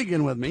 Kelly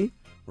Finnegan with me,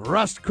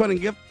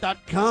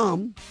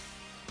 RustQuittingGift.com.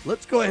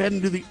 Let's go ahead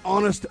and do the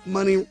Honest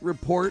Money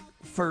Report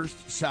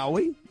first, shall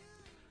we?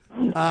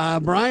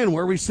 Brian,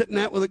 where are we sitting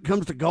at when it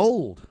comes to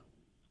gold?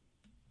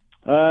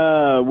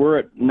 We're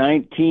at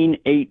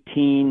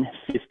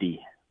 1918.50.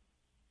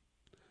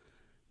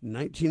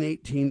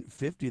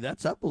 1918.50.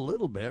 That's up a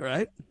little bit,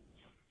 right?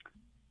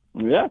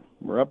 Yeah,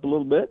 we're up a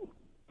little bit.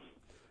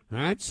 All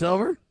right,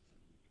 silver.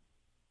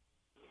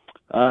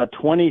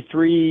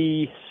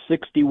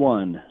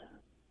 23.61.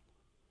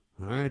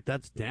 All right,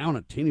 that's down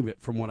a teeny bit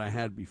from what I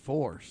had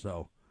before.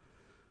 So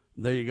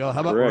there you go.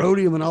 How about Correct.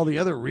 rhodium and all the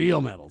other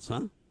real metals,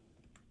 huh?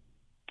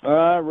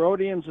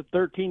 Rhodium's at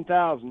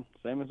 13,000,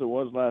 same as it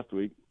was last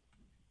week.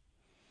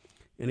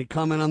 Any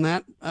comment on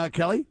that,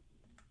 Kelly?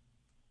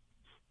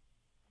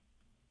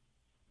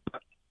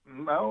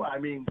 No, I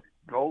mean,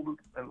 gold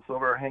and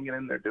silver are hanging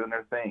in there doing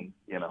their thing,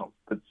 you know.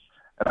 And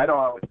I don't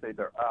always say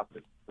they're up,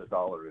 it's the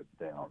dollar is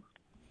down.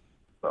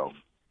 So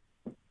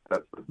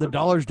that's the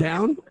dollar's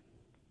down?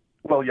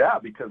 Well, yeah,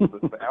 because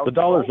the ounce the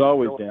dollar's of gold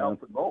always is still an down.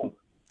 ounce of gold.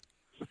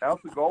 An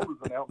ounce of gold is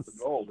an ounce of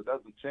gold. It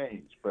doesn't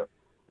change, but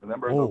the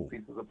number of those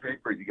pieces of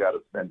paper you got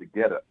to spend to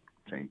get it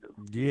changes.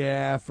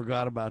 Yeah, I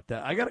forgot about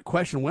that. I got a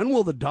question. When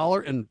will the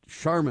dollar and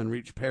Charmin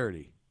reach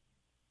parity?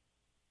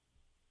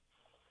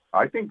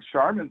 I think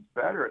Charmin's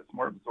better. It's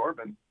more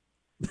absorbent.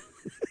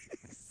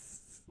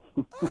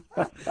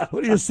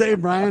 What do you say,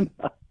 Brian?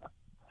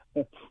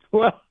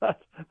 Well,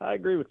 I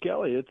agree with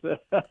Kelly. It's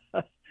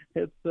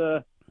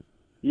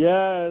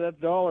yeah,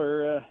 that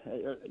dollar.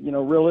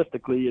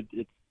 Realistically,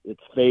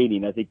 it's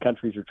fading. I think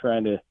countries are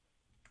trying to,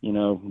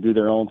 do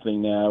their own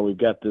thing now. We've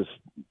got this,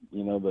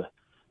 the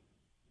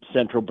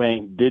central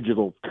bank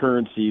digital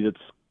currency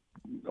that's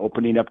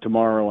opening up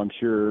tomorrow, I'm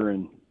sure,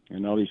 and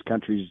all these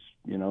countries,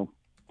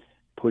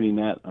 putting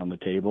that on the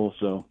table.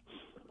 So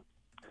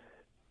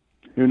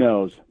who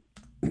knows?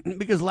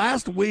 Because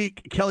last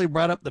week, Kelly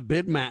brought up the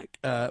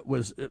BidMac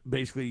was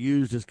basically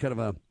used as kind of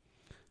a,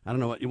 I don't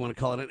know what you want to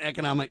call it, an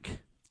economic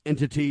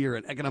entity or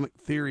an economic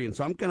theory. And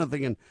so I'm kind of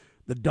thinking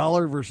the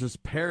dollar versus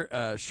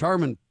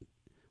Charmin,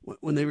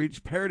 when they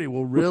reach parity,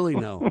 we'll really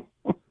know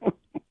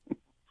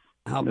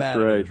how bad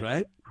it is,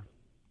 right?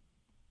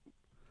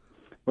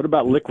 What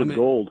about liquid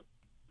gold?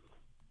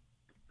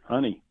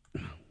 Honey.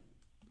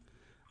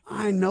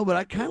 I know, but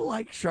I kind of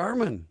like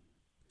Charmin.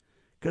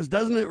 Because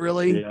doesn't it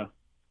really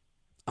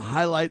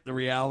highlight the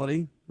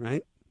reality,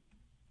 right?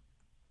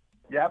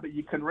 Yeah, but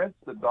you can rinse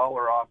the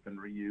dollar off and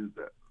reuse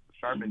it.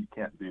 Charmin, you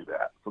can't do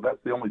that. So that's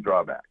the only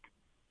drawback.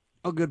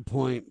 Oh, good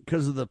point.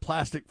 Because of the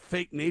plastic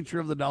fake nature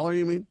of the dollar,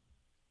 you mean?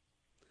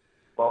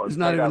 Well, it's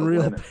not even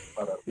real.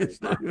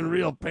 It's not even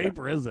real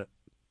paper, is it?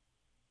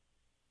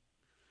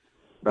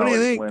 No, what do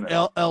you think,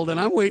 Eldon?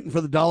 I'm waiting for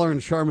the dollar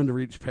and Charmin to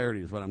reach parity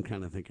is what I'm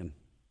kind of thinking.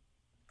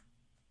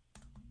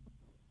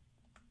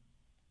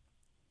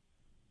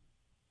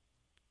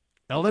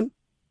 Eldon?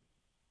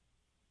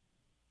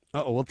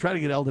 Uh-oh, we'll try to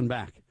get Eldon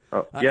back.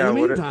 Oh, yeah, in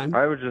the meantime...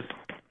 I would just...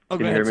 Oh, can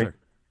go you ahead, hear me? sir.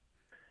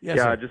 Yes,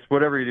 yeah, sir. just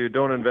whatever you do,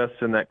 don't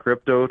invest in that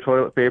crypto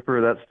toilet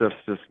paper. That stuff's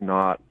just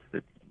not...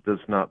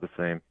 It's not the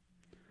same.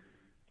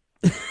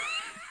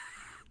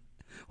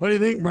 What do you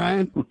think,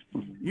 Brian?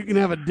 You can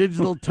have a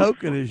digital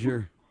token as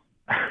your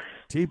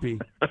teepee.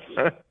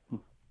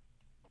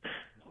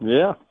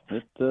 Yeah.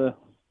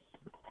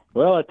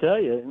 Well, I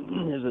tell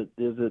you,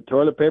 is it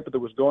toilet paper that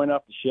was going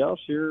off the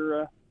shelves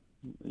here a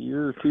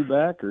year or two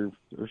back or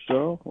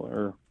so?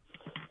 Or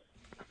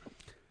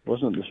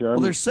wasn't the Charmin?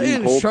 Well, they're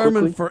saying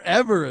Charmin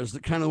Forever is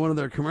kind of one of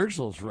their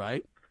commercials,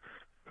 right?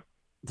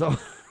 So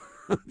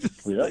I'm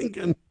just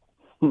thinking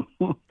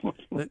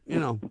that,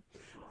 all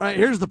right,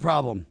 here's the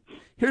problem.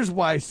 Here's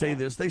why I say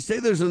this. They say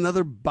there's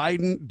another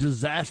Biden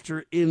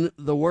disaster in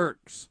the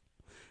works.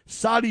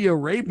 Saudi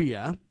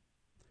Arabia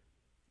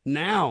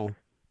now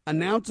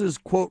announces,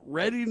 quote,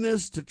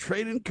 readiness to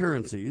trade in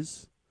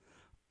currencies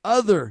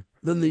other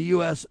than the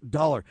U.S.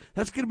 dollar.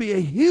 That's going to be a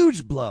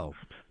huge blow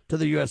to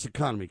the U.S.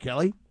 economy,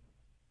 Kelly.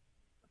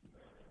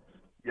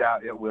 Yeah,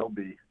 it will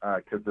be,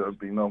 because it will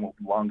be no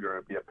longer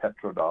it'll be a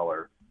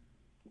petrodollar.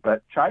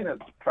 But China's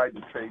tried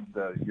to trade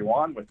the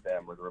yuan with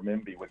them, or the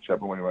renminbi,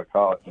 whichever one you want to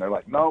call it, and they're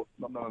like, no.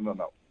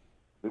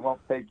 We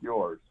won't take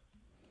yours,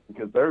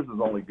 because theirs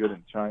is only good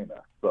in China.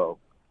 So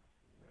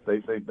they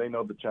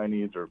know the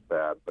Chinese are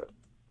bad, but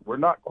we're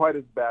not quite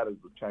as bad as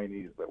the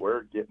Chinese, but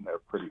we're getting there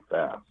pretty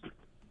fast.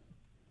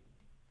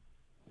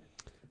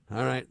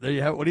 All right, there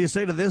you have. What do you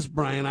say to this,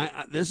 Brian?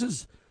 This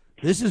is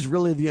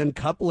really the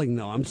uncoupling,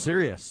 though. I'm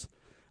serious,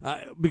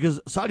 because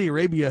Saudi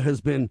Arabia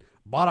has been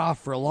bought off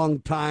for a long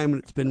time,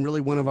 and it's been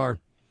really one of our,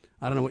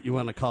 I don't know what you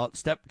want to call it,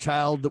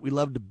 stepchild that we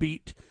love to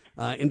beat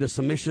into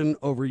submission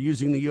over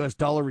using the U.S.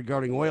 dollar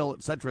regarding oil,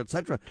 et cetera, et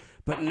cetera.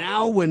 But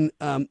now when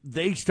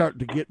they start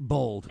to get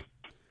bold,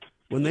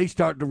 when they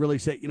start to really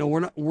say, we're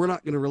not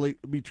going to really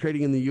be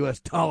trading in the U.S.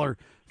 dollar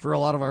for a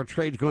lot of our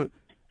trades going,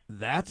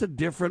 that's a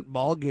different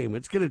ball game.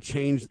 It's going to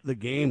change the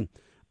game.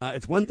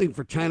 It's one thing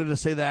for China to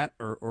say that,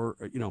 or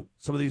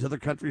some of these other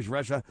countries,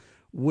 Russia,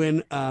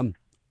 when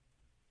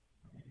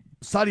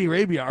Saudi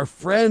Arabia, our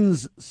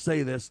friends,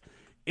 say this,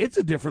 it's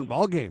a different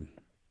ball game.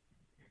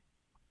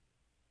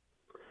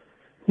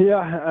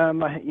 Yeah,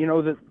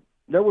 that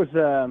there was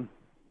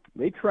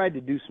they tried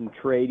to do some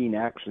trading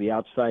actually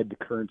outside the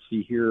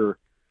currency here.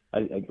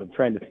 I'm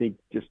trying to think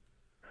just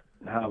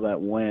how that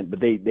went, but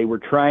they were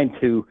trying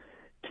to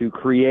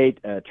create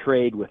a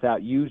trade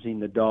without using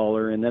the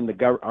dollar, and then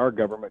our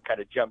government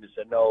kind of jumped and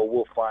said, no,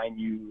 we'll fine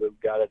you, we've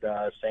got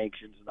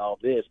sanctions and all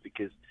this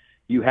because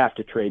you have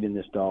to trade in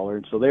this dollar.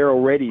 And so they're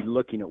already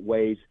looking at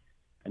ways,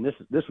 and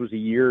this was a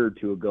year or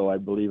two ago, I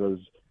believe I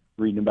was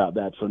reading about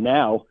that. So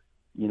now,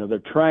 they're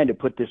trying to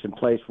put this in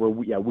place where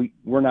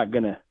we're not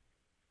going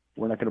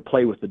to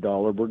play with the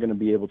dollar. We're going to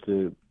be able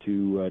to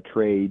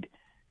trade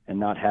and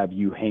not have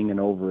you hanging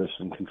over us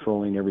and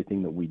controlling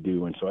everything that we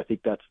do. And so I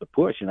think that's the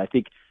push. And I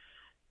think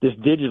this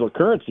digital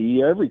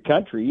currency, every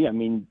country,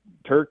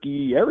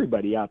 Turkey,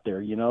 everybody out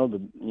there,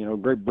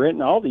 Great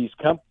Britain, all these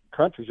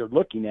countries are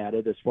looking at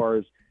it as far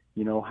as,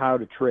 how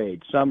to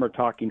trade. Some are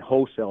talking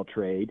wholesale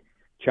trade.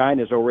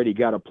 China's already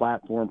got a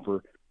platform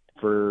for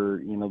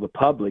the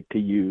public to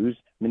use.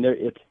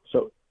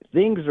 So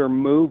things are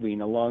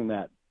moving along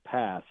that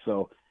path.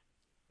 So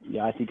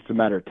yeah, I think it's a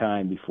matter of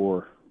time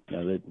before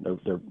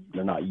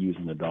they're not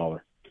using the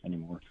dollar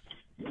anymore.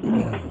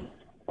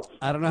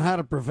 I don't know how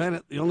to prevent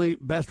it. The only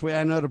best way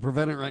I know to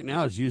prevent it right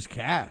now is use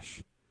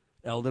cash.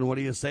 Eldon, what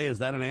do you say? Is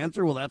that an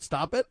answer? Will that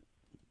stop it?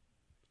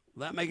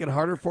 Will that make it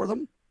harder for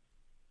them?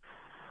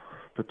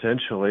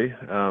 Potentially.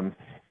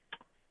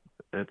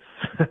 It's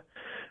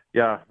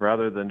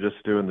rather than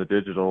just doing the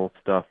digital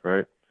stuff,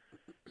 right?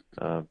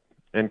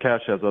 And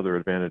cash has other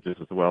advantages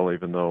as well,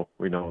 even though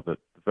we know that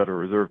the Federal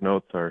Reserve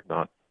notes are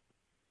not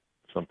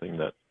something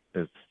that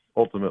is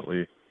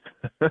ultimately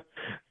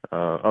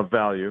of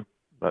value,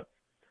 but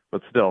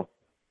still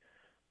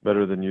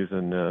better than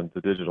using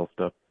the digital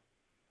stuff.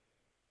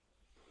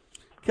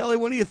 Kelly,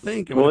 what do you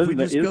think? I mean, if we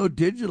just go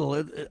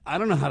digital, I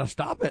don't know how to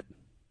stop it.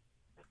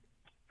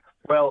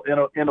 Well,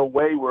 in a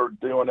way, we're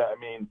doing it. I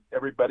mean,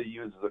 everybody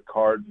uses a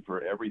card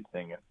for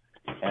everything,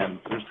 and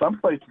there's some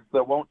places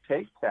that won't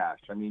take cash.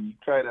 I mean, you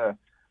try to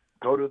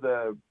go to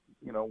the,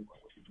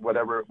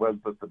 whatever it was,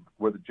 but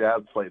where the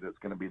Jazz played, it's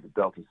going to be the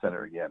Delta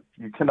Center again.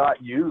 You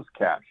cannot use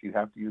cash. You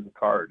have to use a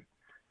card.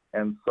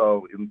 And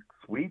so in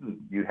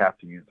Sweden, you have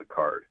to use a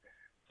card.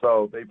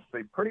 So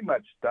they've pretty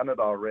much done it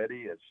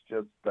already. It's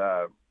just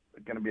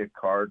going to be a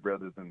card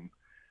rather than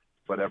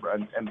whatever.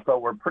 And so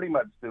we're pretty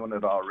much doing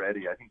it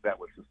already. I think that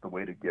was just the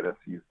way to get us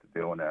used to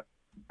doing it.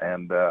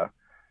 And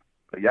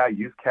but yeah,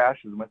 use cash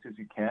as much as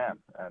you can.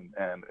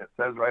 And it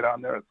says right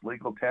on there, it's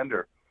legal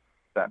tender.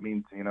 That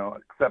means,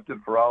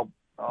 accepted for all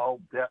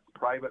debts,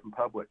 private and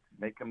public.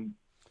 Take them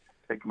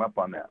up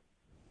on that.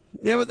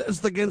 Yeah, but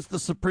that's against the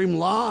supreme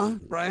law,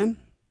 Brian.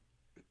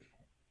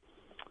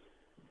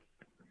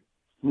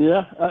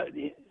 Yeah,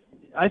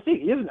 I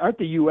think aren't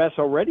the U.S.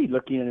 already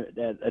looking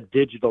at a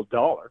digital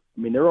dollar?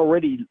 I mean, they're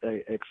already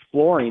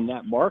exploring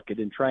that market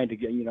and trying to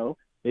get.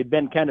 They've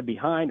been kind of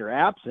behind or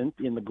absent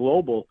in the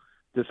global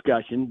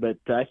discussion, but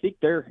I think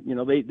they're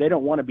they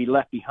don't want to be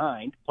left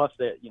behind. Plus,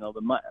 the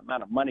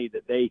amount of money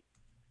that they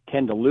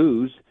tend to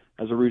lose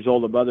as a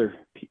result of other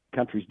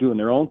countries doing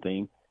their own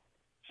thing.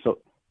 So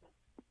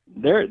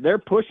they're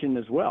pushing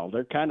as well.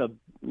 They're kind of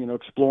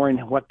exploring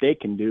what they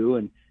can do,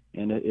 and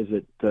is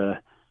it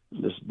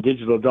this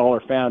Digital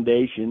Dollar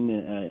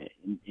Foundation?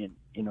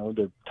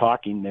 They're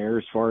talking there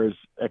as far as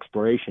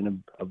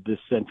exploration of this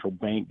central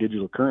bank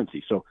digital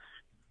currency. So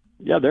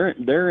yeah,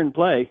 they're in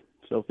play.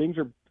 So things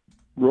are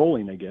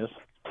rolling, I guess.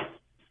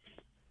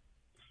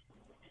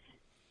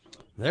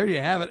 There you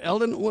have it,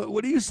 Eldon.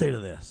 What do you say to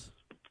this?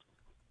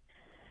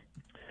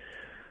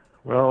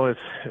 Well,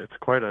 it's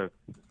quite a,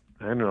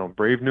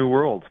 brave new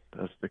world,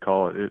 as they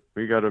call it.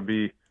 We got to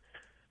be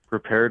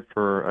prepared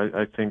for,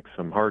 I think,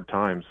 some hard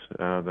times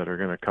that are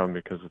going to come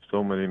because of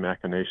so many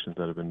machinations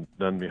that have been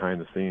done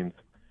behind the scenes.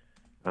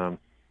 And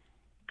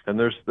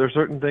there's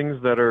certain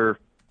things that are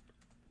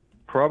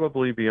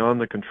probably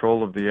beyond the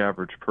control of the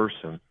average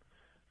person.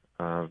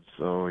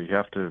 So you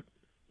have to,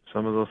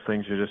 some of those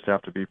things you just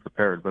have to be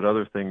prepared. But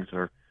other things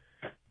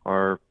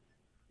are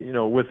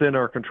within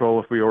our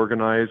control. If we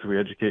organize, we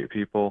educate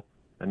people,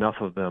 enough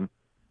of them,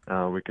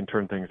 we can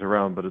turn things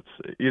around. But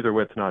either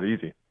way, it's not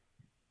easy.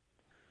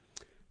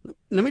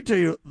 Let me tell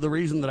you the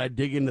reason that I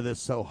dig into this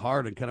so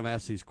hard and kind of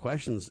ask these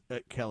questions,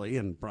 Kelly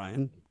and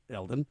Brian,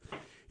 Eldon,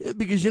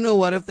 because you know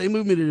what? If they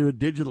move me to a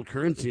digital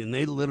currency and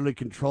they literally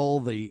control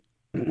the,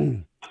 I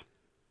don't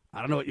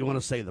know what you want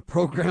to say, the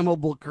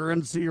programmable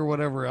currency or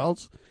whatever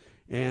else,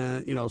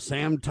 and,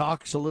 Sam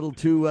talks a little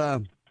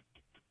too,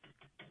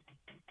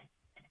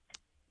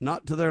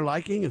 not to their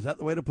liking, is that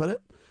the way to put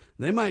it?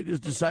 They might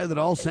just decide that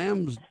all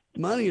Sam's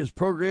money is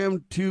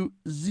programmed to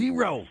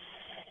zero.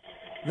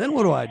 Then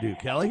what do I do,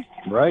 Kelly?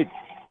 Right.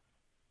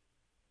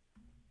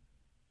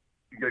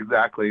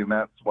 Exactly, and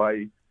that's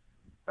why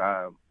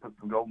put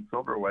some gold and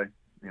silver away,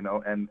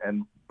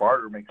 and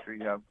barter, make sure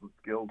you have some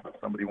skills that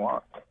somebody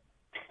wants.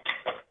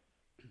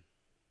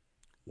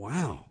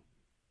 Wow.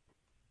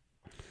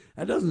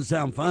 That doesn't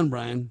sound fun,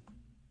 Brian.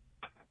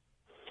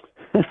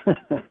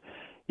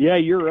 Yeah,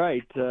 you're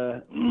right.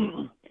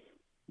 And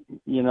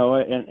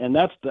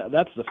that's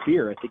the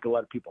fear I think a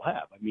lot of people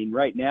have. I mean,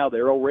 right now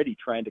they're already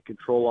trying to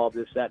control all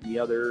this, that, and the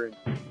other,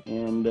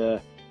 and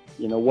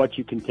what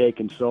you can take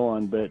and so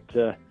on. But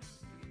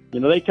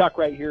they talk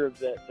right here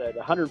that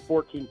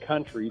 114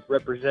 countries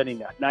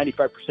representing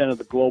 95% of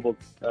the global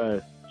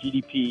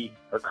GDP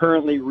are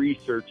currently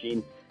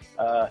researching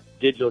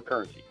digital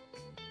currency,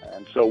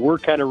 and so we're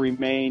kind of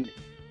remained.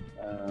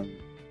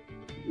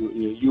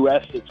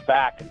 U.S. sits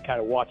back and kind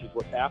of watches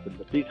what's happened,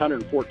 but these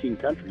 114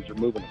 countries are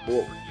moving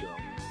forward. So,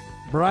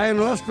 Brian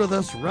Rust with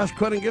us,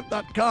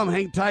 RustQuittingGift.com.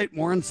 Hang tight,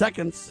 more in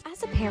seconds.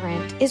 As a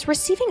parent, is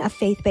receiving a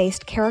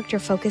faith-based,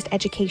 character-focused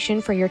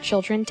education for your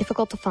children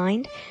difficult to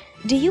find?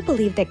 Do you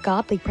believe that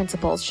godly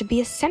principles should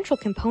be a central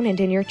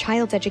component in your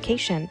child's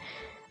education?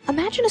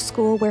 Imagine a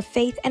school where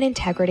faith and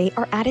integrity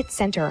are at its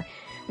center,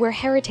 where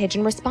heritage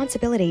and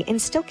responsibility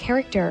instill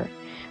character.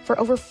 For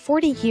over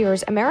 40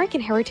 years, American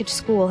Heritage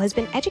School has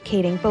been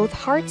educating both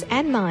hearts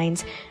and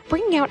minds,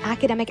 bringing out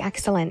academic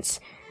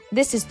excellence.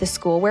 This is the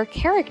school where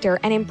character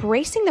and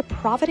embracing the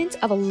providence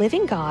of a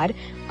living God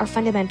are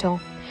fundamental,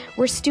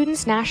 where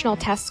students' national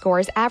test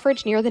scores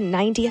average near the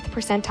 90th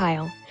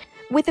percentile.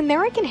 With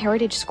American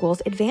Heritage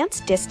School's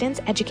advanced distance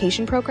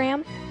education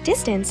program,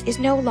 distance is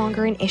no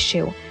longer an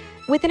issue.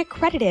 With an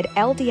accredited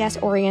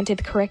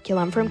LDS-oriented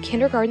curriculum from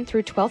kindergarten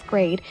through 12th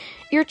grade,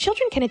 your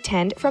children can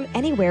attend from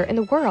anywhere in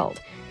the world.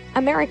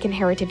 American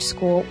Heritage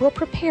School will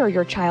prepare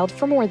your child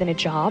for more than a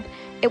job.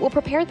 It will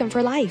prepare them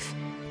for life.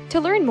 To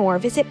learn more,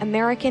 visit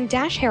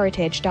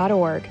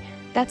American-Heritage.org.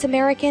 That's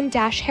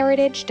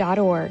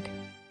American-Heritage.org.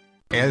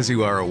 As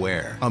you are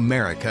aware,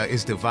 America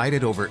is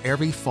divided over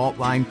every fault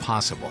line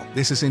possible.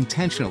 This is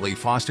intentionally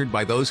fostered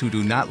by those who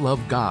do not love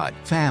God,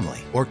 family,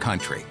 or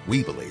country.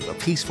 We believe a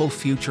peaceful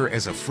future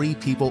as a free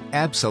people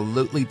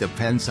absolutely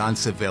depends on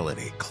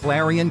civility.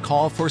 Clarion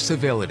Call for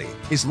Civility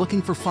is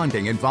looking for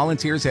funding and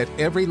volunteers at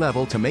every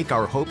level to make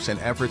our hopes and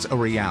efforts a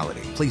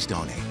reality. Please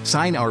donate,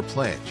 sign our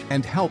pledge,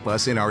 and help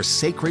us in our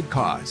sacred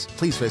cause.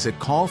 Please visit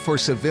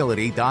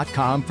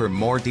callforcivility.com for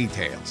more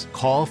details.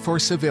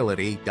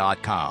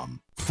 Callforcivility.com.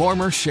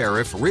 Former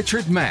Sheriff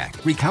Richard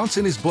Mack recounts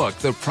in his book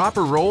The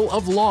Proper Role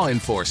of Law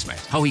Enforcement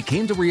how he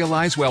came to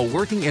realize while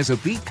working as a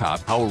beat cop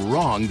how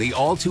wrong the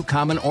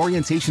all-too-common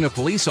orientation of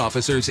police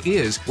officers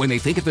is when they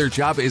think of their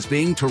job as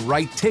being to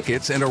write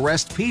tickets and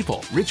arrest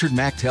people. Richard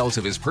Mack tells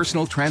of his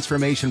personal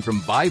transformation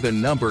from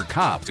by-the-number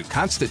cop to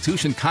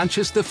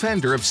Constitution-conscious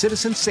defender of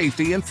citizen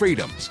safety and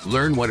freedoms.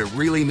 Learn what it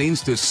really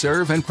means to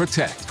serve and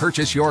protect.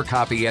 Purchase your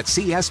copy at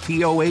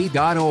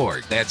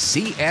cspoa.org. That's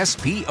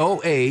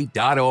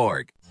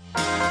cspoa.org.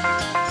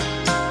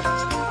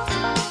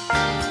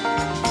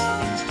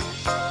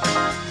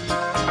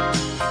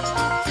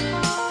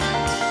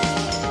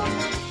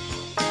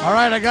 All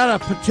right, I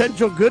got a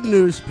potential good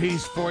news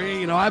piece for you.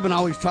 You know, I've been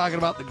always talking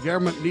about the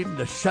government needing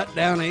to shut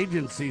down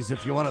agencies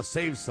if you want to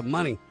save some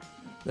money.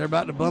 They're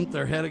about to bump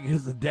their head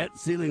against the debt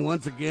ceiling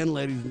once again,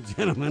 ladies and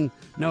gentlemen.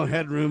 No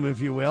headroom,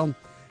 if you will.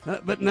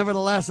 But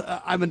nevertheless,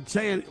 I've been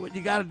saying what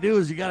you got to do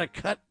is you got to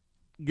cut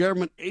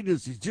government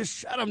agencies. Just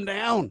shut them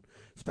down,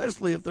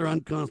 especially if they're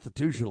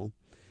unconstitutional.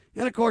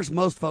 And, of course,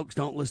 most folks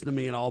don't listen to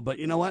me at all. But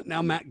you know what?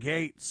 Now Matt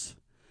Gaetz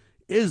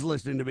is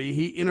listening to me.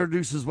 He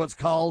introduces what's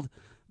called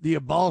the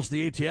Abolish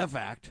the ATF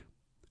Act.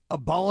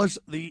 Abolish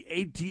the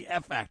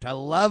ATF Act. I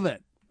love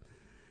it.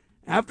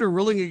 After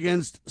ruling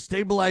against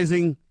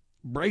stabilizing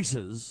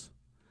braces,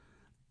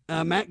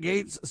 Matt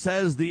Gaetz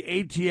says the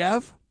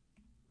ATF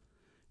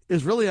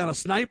is really on a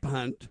snipe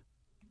hunt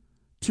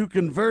to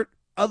convert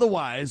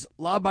otherwise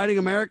law-abiding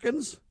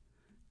Americans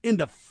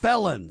into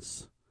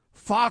felons.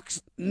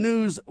 Fox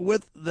News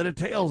with the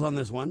details on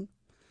this one.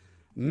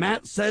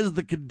 Matt says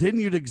the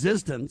continued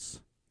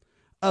existence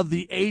of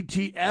the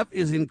ATF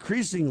is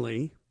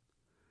increasingly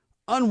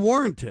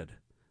unwarranted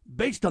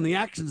based on the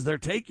actions they're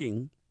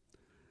taking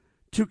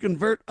to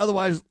convert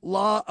otherwise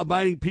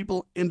law-abiding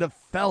people into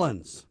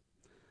felons.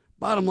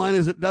 Bottom line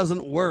is it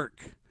doesn't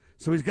work.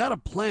 So he's got a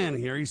plan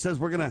here. He says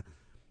we're going to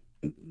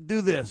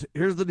do this.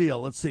 Here's the deal.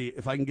 Let's see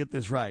if I can get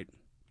this right.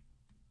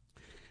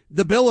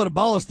 The bill would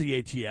abolish the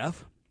ATF.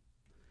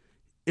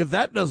 If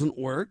that doesn't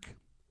work,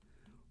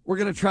 we're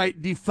going to try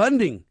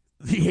defunding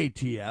the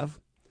ATF.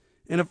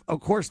 And if, of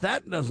course,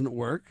 that doesn't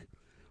work,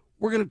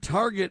 we're going to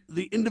target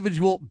the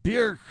individual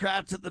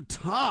bureaucrats at the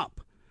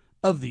top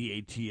of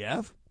the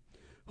ATF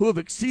who have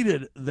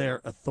exceeded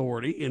their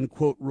authority in,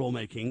 quote,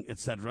 rulemaking,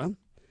 etc.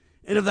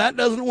 And if that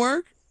doesn't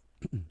work,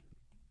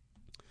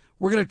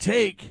 we're going to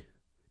take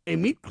a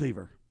meat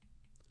cleaver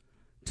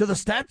to the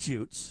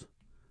statutes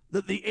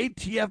that the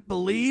ATF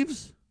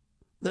believes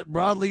that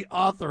broadly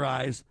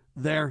authorize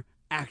their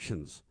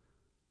actions.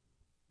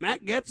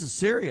 Matt Gaetz is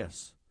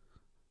serious.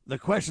 The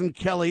question,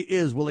 Kelly,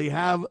 is will he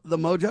have the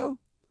mojo?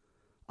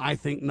 I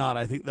think not.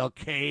 I think they'll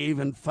cave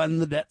and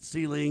fund the debt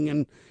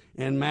ceiling,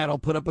 and Matt will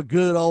put up a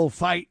good old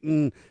fight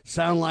and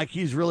sound like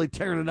he's really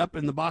tearing it up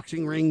in the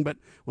boxing ring, but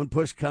when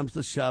push comes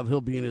to shove, he'll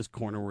be in his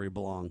corner where he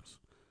belongs.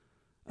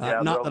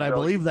 Not that I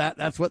believe that.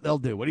 That's what they'll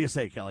do. What do you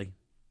say, Kelly?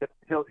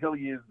 He'll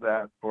use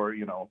that for,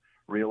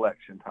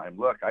 re-election time.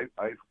 Look, I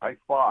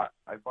fought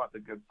the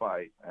good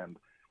fight, and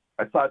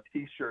I saw a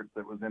T-shirt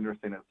that was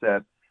interesting. It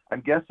said, "I'm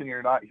guessing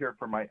you're not here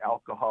for my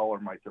alcohol or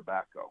my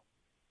tobacco."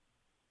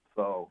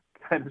 So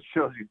kind of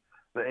shows you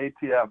the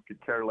ATF could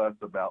care less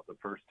about the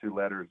first two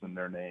letters in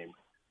their name.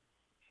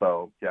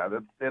 So yeah,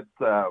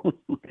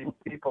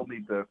 people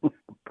need to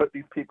put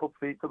these people's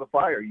feet to the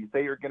fire. You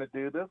say you're going to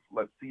do this,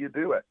 let's see you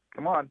do it.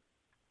 Come on.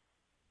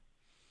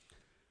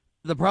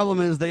 The problem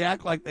is they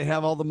act like they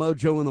have all the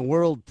mojo in the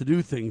world to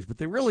do things, but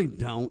they really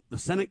don't. The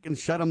Senate can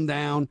shut them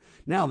down.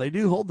 Now, they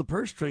do hold the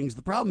purse strings.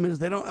 The problem is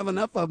they don't have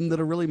enough of them that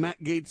are really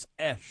Matt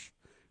Gaetz-esh.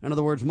 In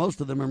other words,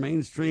 most of them are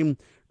mainstream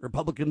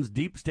Republicans,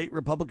 deep state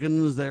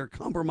Republicans. They're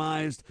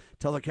compromised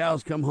till the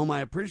cows come home.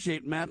 I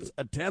appreciate Matt's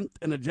attempt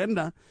and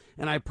agenda,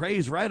 and I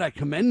praise right. I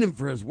commend him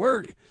for his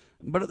work.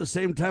 But at the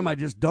same time, I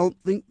just don't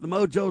think the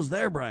mojo's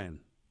there,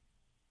 Brian.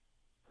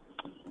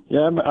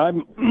 Yeah, I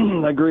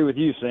agree with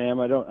you, Sam.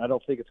 I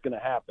don't think it's going to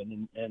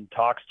happen. And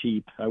talk's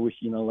cheap. I wish,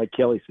 like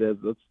Kelly says,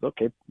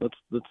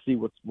 let's see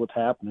what's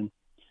happening.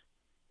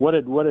 What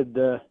did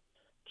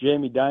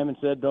Jamie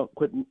Dimon said? Don't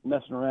quit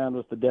messing around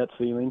with the debt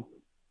ceiling.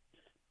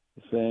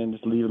 He's saying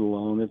just leave it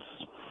alone. It's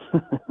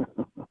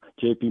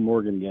J.P.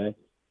 Morgan guy.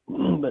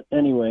 But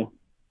anyway,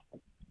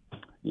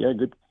 yeah,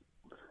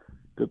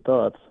 good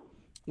thoughts.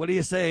 What do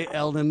you say,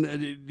 Eldon?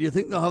 Do you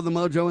think they'll have the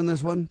mojo in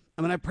this one?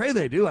 I mean, I pray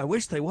they do. I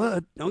wish they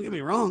would. Don't get me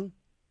wrong.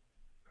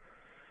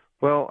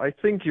 Well, I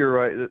think you're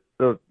right.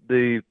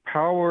 The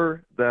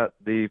power that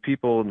the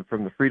people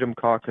from the Freedom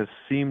Caucus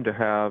seem to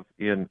have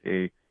in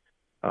a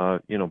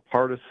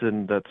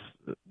partisan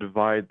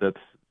divide that's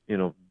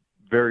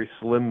very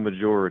slim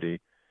majority,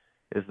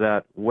 is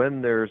that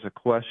when there's a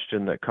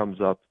question that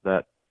comes up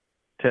that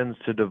tends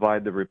to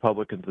divide the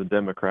Republicans and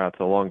Democrats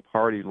along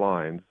party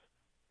lines,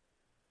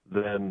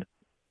 then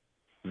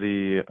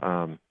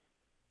the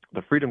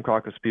Freedom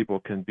Caucus people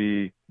can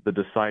be the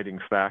deciding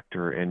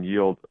factor and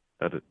yield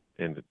a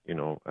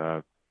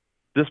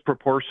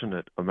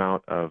disproportionate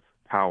amount of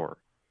power.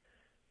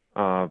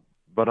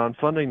 But on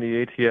funding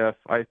the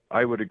ATF,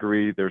 I would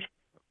agree there's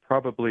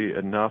probably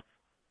enough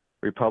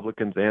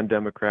Republicans and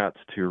Democrats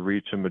to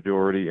reach a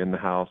majority in the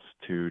House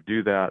to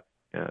do that,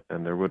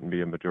 and there wouldn't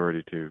be a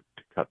majority to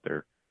cut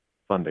their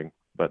funding.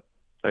 But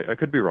I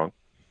could be wrong.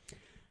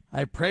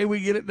 I pray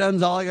we get it done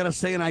is all I got to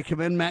say, and I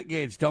commend Matt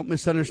Gaetz. Don't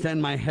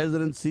misunderstand my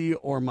hesitancy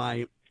or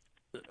my,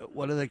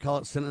 what do they call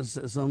it,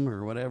 cynicism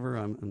or whatever.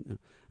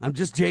 I'm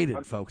just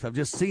jaded, folks. I've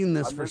just seen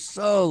this for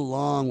so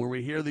long where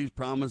we hear these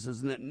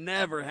promises, and it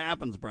never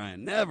happens,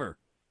 Brian, never.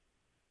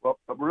 Well,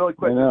 really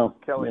quick,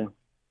 Kelly,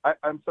 Yeah.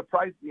 I'm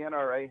surprised the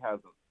NRA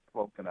hasn't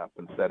spoken up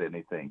and said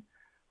anything.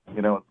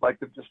 It's like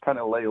they're just trying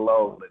to lay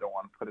low. They don't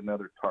want to put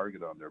another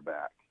target on their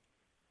back.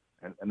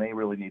 And they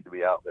really need to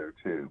be out there,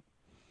 too.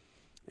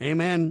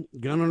 Amen.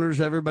 Gun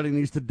owners, everybody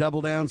needs to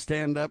double down,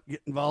 stand up,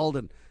 get involved,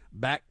 and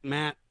back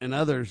Matt and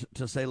others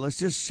to say, let's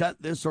just shut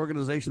this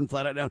organization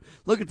flat out down.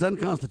 Look, it's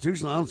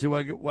unconstitutional. I don't see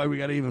why we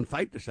got to even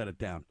fight to shut it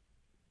down.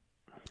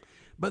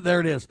 But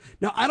there it is.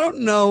 Now, I don't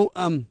know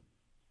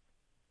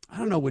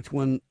which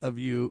one of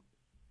you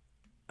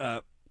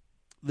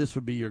this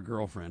would be your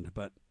girlfriend,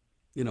 but,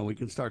 we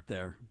can start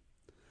there.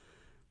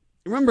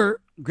 Remember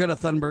Greta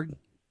Thunberg?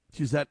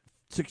 She's that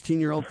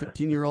 16-year-old,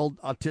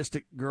 15-year-old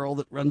autistic girl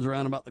that runs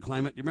around about the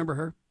climate. Do you remember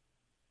her?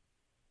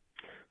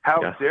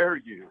 How dare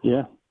you?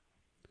 Yeah.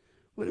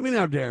 What do you mean,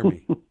 how dare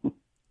me?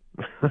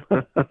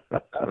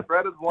 That's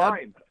Greta's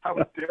line. How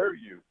dare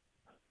you?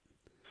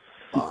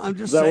 Well, I'm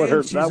just that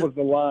saying. That was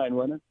the line,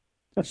 wasn't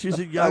it? She's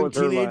a young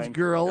teenage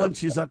girl, and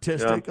she's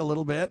autistic a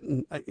little bit,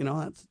 and,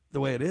 that's the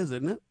way it is,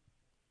 isn't it?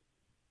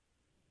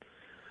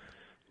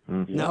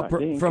 Now,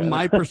 from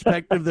my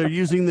perspective, they're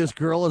using this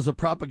girl as a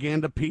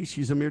propaganda piece.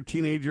 She's a mere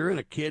teenager and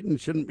a kid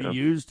and shouldn't be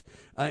used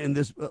in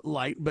this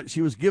light. But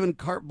she was given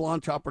carte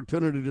blanche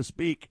opportunity to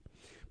speak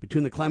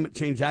between the climate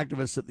change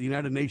activists at the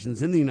United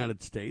Nations in the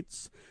United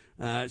States.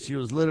 She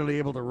was literally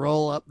able to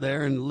roll up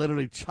there and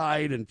literally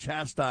chide and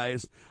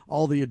chastise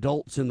all the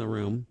adults in the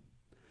room.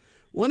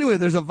 Well, anyway,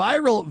 there's a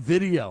viral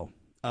video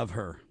of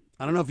her.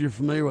 I don't know if you're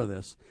familiar with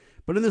this,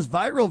 but in this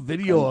viral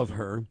video of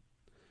her,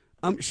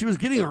 she was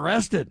getting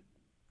arrested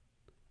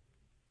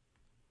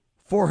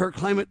for her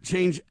climate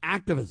change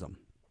activism.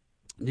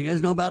 Do you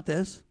guys know about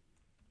this?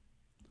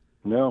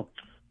 No.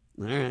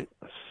 All right.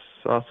 I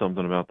saw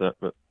something about that,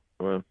 but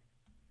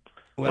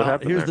what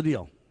happened here's there? the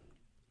deal.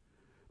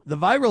 The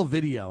viral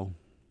video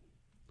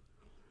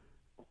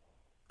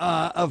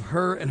of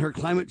her and her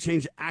climate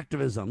change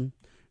activism,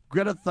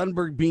 Greta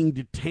Thunberg being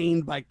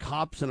detained by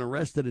cops and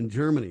arrested in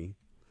Germany.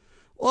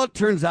 Well, it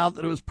turns out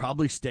that it was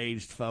probably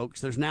staged, folks.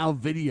 There's now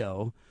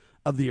video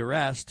of the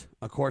arrest.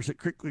 Of course, it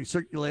quickly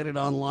circulated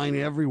online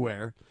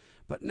everywhere.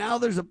 But now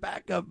there's a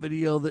backup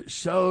video that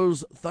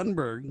shows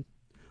Thunberg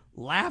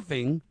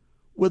laughing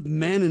with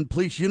men in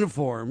police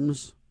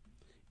uniforms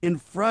in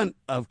front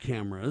of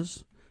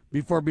cameras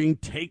before being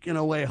taken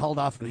away, hauled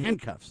off in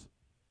handcuffs.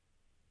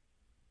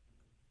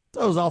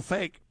 So it was all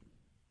fake.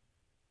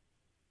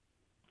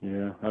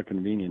 Yeah, how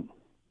convenient.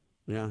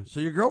 Yeah,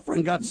 so your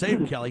girlfriend got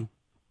saved, Kelly.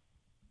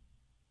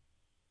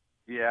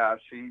 Yeah,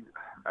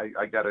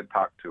 I got to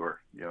talk to her.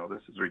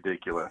 This is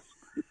ridiculous.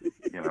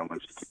 When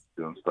she keeps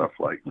doing stuff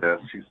like this,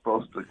 she's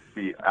supposed to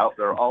be out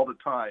there all the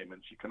time,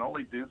 and she can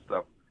only do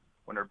stuff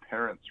when her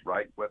parents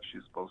write what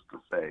she's supposed to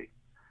say.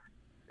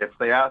 If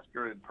they ask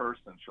her in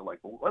person, she'll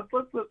well, let's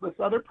let this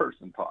other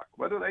person talk.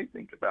 What do they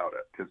think about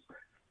it? Because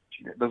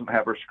she doesn't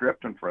have her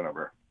script in front of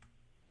her.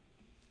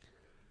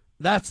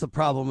 That's the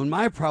problem. And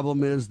my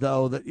problem is,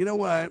 though, that,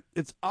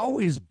 it's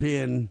always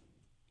been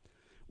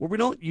where we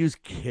don't use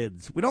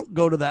kids. We don't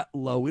go to that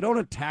low. We don't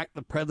attack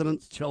the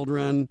president's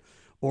children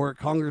or a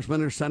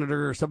congressman or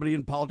senator or somebody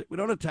in politics. We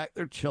don't attack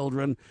their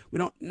children.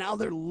 Now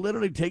they're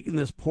literally taking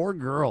this poor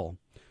girl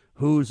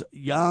who's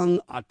young,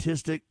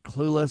 autistic,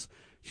 clueless.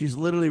 She's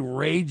literally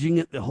raging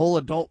at the whole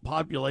adult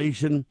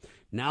population.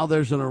 Now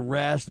there's an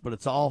arrest, but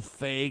it's all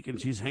fake, and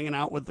she's hanging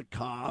out with the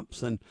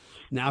cops, and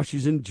now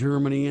she's in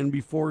Germany, and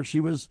before she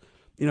was,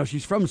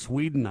 she's from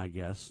Sweden, I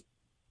guess.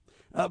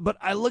 But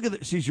I look at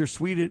it, she's your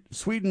Swedish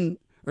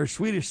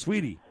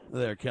sweetie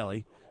there,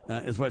 Kelly,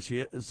 is what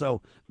she is.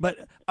 So, but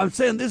I'm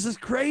saying this is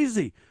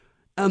crazy.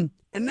 And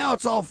now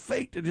it's all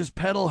fake to just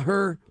peddle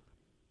her.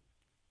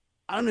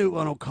 I don't know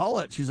what I'll call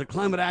it. She's a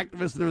climate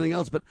activist and everything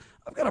else, but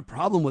I've got a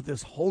problem with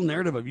this whole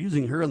narrative of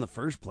using her in the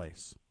first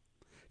place.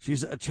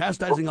 She's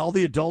chastising all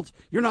the adults.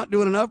 You're not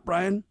doing enough,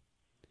 Brian.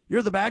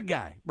 You're the bad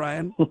guy,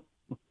 Brian.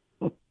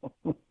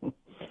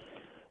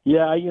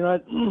 Yeah,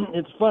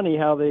 it's funny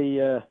how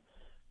they,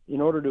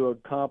 in order to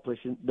accomplish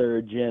their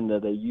agenda,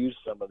 they use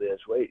some of this.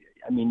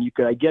 I mean,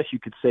 I guess you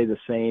could say the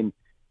same,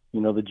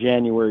 the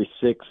January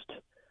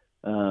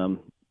 6th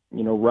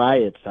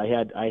riots. I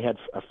had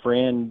a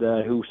friend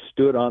who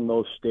stood on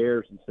those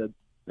stairs and said,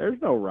 "There's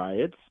no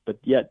riots," but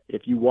yet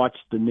if you watch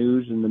the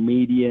news and the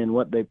media and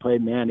what they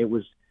played, man, it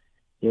wasn't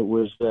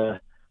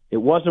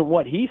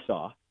what he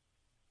saw.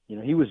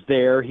 He was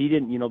there. He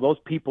didn't. Those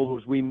people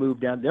as we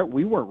moved down there,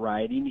 we weren't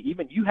rioting.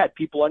 Even you had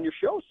people on your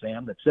show,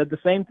 Sam, that said the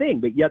same thing,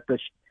 but yet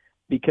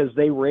because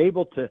they were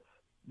able to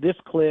this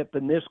clip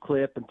and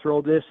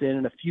throw this in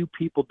and a few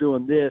people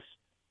doing this,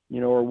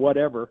 or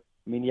whatever.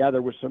 I mean, yeah,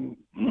 there was some,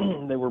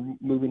 they were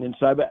moving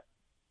inside, but,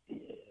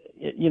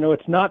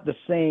 it's not the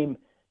same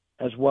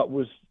as what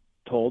was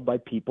told by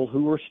people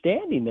who were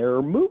standing there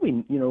or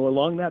moving,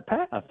 along that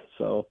path.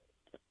 So,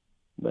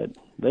 but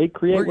they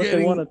create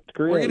they want to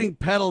create. We're getting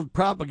peddled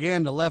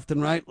propaganda left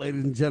and right,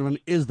 ladies and gentlemen,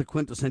 is the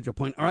quintessential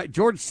point. All right,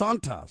 George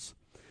Santos,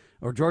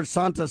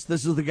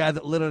 this is the guy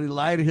that literally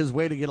lied his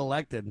way to get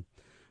elected.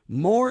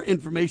 More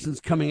information is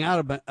coming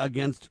out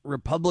against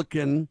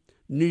Republican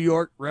New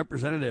York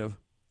Representative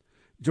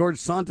George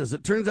Santos.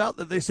 It turns out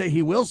that they say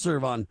he will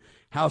serve on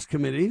House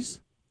committees.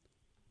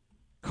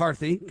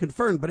 Carthy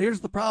confirmed. But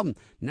here's the problem.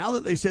 Now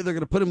that they say they're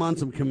going to put him on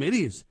some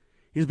committees,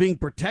 he's being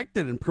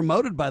protected and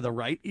promoted by the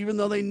right, even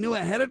though they knew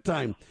ahead of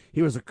time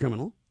he was a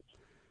criminal.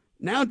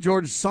 Now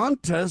George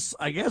Santos,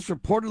 I guess,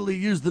 reportedly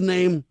used the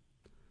name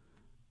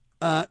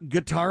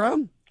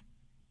Katara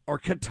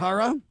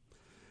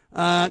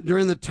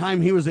during the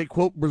time he was a,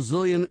 quote,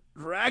 Brazilian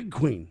drag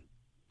queen.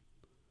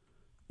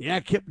 Yeah,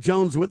 Kip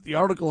Jones with the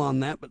article on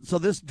that. But so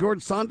this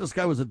George Santos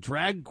guy was a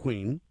drag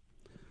queen,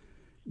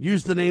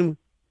 used the name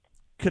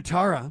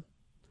Katara.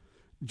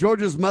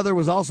 George's mother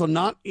was also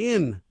not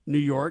in New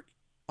York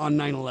on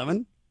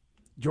 9/11.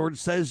 George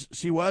says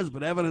she was,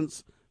 but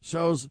evidence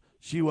shows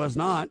she was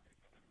not.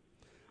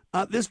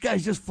 This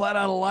guy's just flat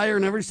out a liar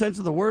in every sense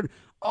of the word,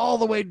 all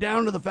the way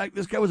down to the fact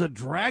this guy was a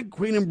drag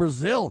queen in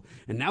Brazil,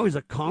 and now he's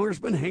a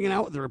congressman hanging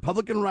out with the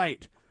Republican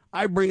right.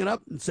 I bring it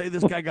up and say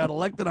this guy got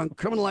elected on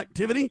criminal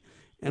activity,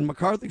 and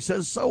McCarthy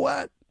says, so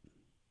what?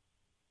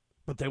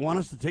 But they want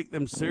us to take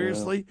them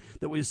seriously,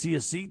 that we see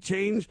a seat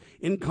change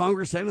in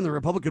Congress and in the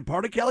Republican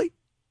Party, Kelly?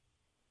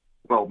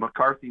 Well,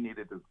 McCarthy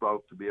needed his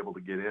vote to be able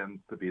to get in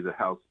to be the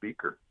House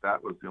Speaker.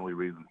 That was the only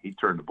reason he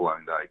turned a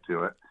blind eye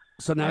to it.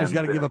 So now he's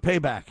got to give a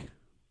payback.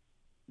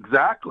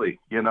 Exactly,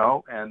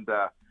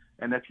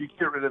 and if you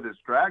get rid of this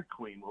drag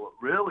queen, well, it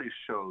really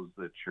shows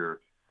that you're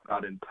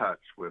not in touch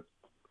with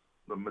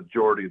the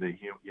majority of the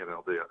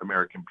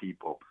American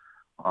people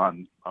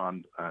on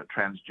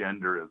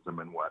transgenderism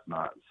and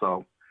whatnot.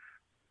 So,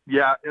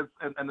 yeah,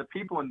 and the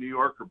people in New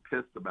York are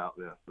pissed about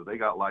this, so they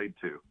got lied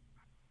to.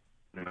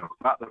 It's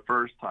not the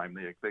first time.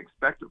 They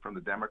expect it from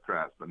the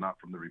Democrats, but not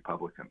from the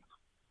Republicans.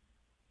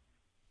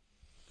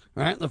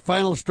 All right, the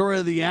final story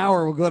of the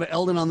hour. We'll go to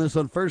Eldon on this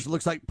one first. It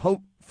looks like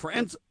Pope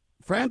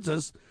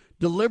Francis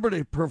delivered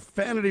a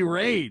profanity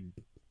raid.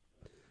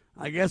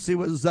 I guess he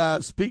was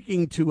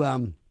speaking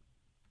to,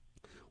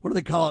 what do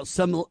they call it,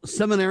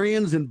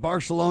 seminarians in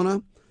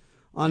Barcelona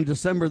on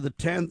December the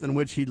 10th, in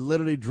which he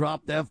literally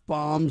dropped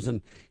F-bombs,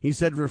 and he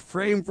said,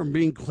 refrain from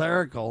being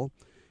clerical.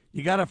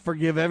 You got to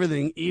forgive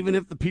everything, even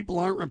if the people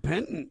aren't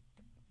repentant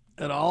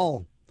at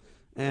all.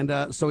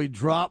 And so he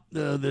dropped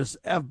this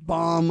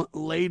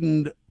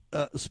F-bomb-laden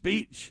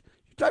speech.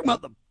 You're talking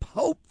about the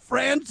Pope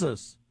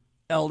Francis,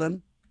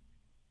 Eldon.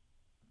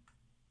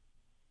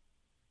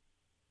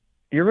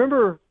 You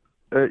remember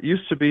it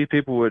used to be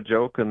people would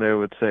joke and they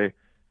would say,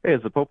 hey,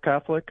 is the Pope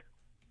Catholic?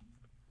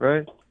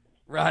 Right?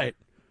 Right.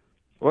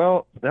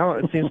 Well, now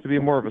it seems to be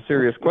more of a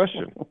serious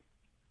question.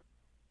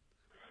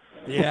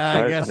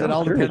 Yeah, I guess it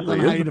all depends on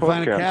how you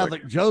define a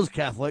Catholic. Joe's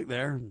Catholic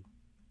there.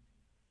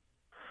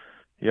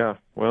 Yeah,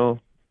 well,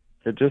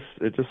 it just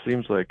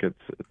seems like it's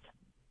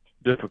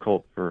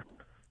difficult for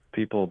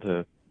people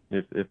to,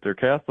 if they're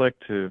Catholic,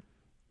 to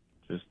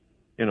just,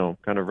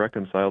 kind of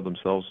reconcile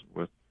themselves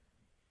with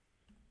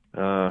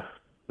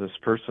this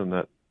person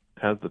that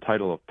has the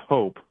title of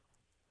Pope.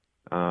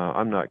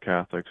 I'm not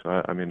Catholic, so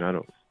I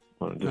don't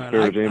want to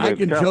discourage anybody.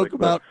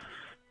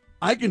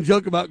 I can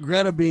joke about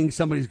Greta being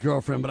somebody's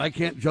girlfriend, but I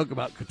can't joke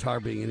about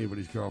Qatar being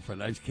anybody's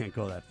girlfriend. I just can't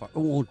go that far. I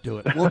won't do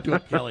it. Won't do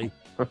it, Kelly.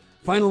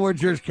 Final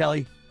word's yours,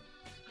 Kelly.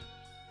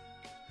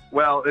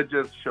 Well, it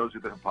just shows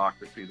you the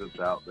hypocrisy that's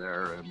out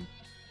there, and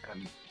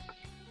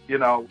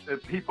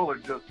if people are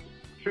just,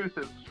 truth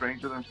is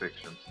stranger than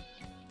fiction.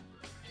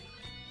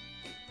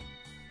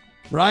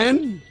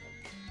 Brian?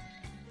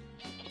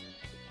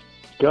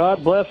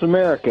 God bless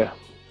America.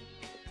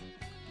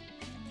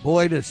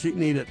 Boy, does she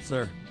need it,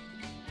 sir.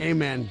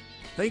 Amen.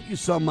 Thank you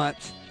so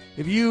much.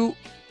 If you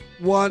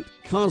want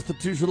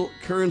constitutional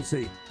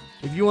currency,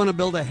 if you want to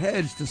build a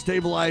hedge to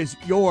stabilize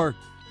your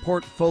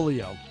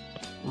portfolio,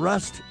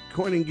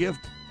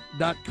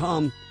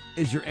 rustcoinandgift.com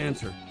is your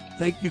answer.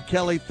 Thank you,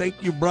 Kelly.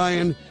 Thank you,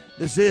 Brian.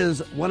 This is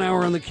 1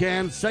 hour on the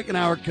can. Second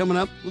hour coming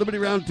up. Liberty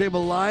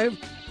Roundtable Live.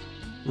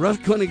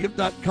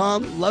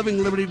 rustcoinandgift.com,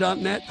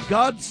 lovingliberty.net.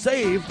 God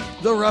save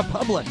the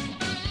Republic.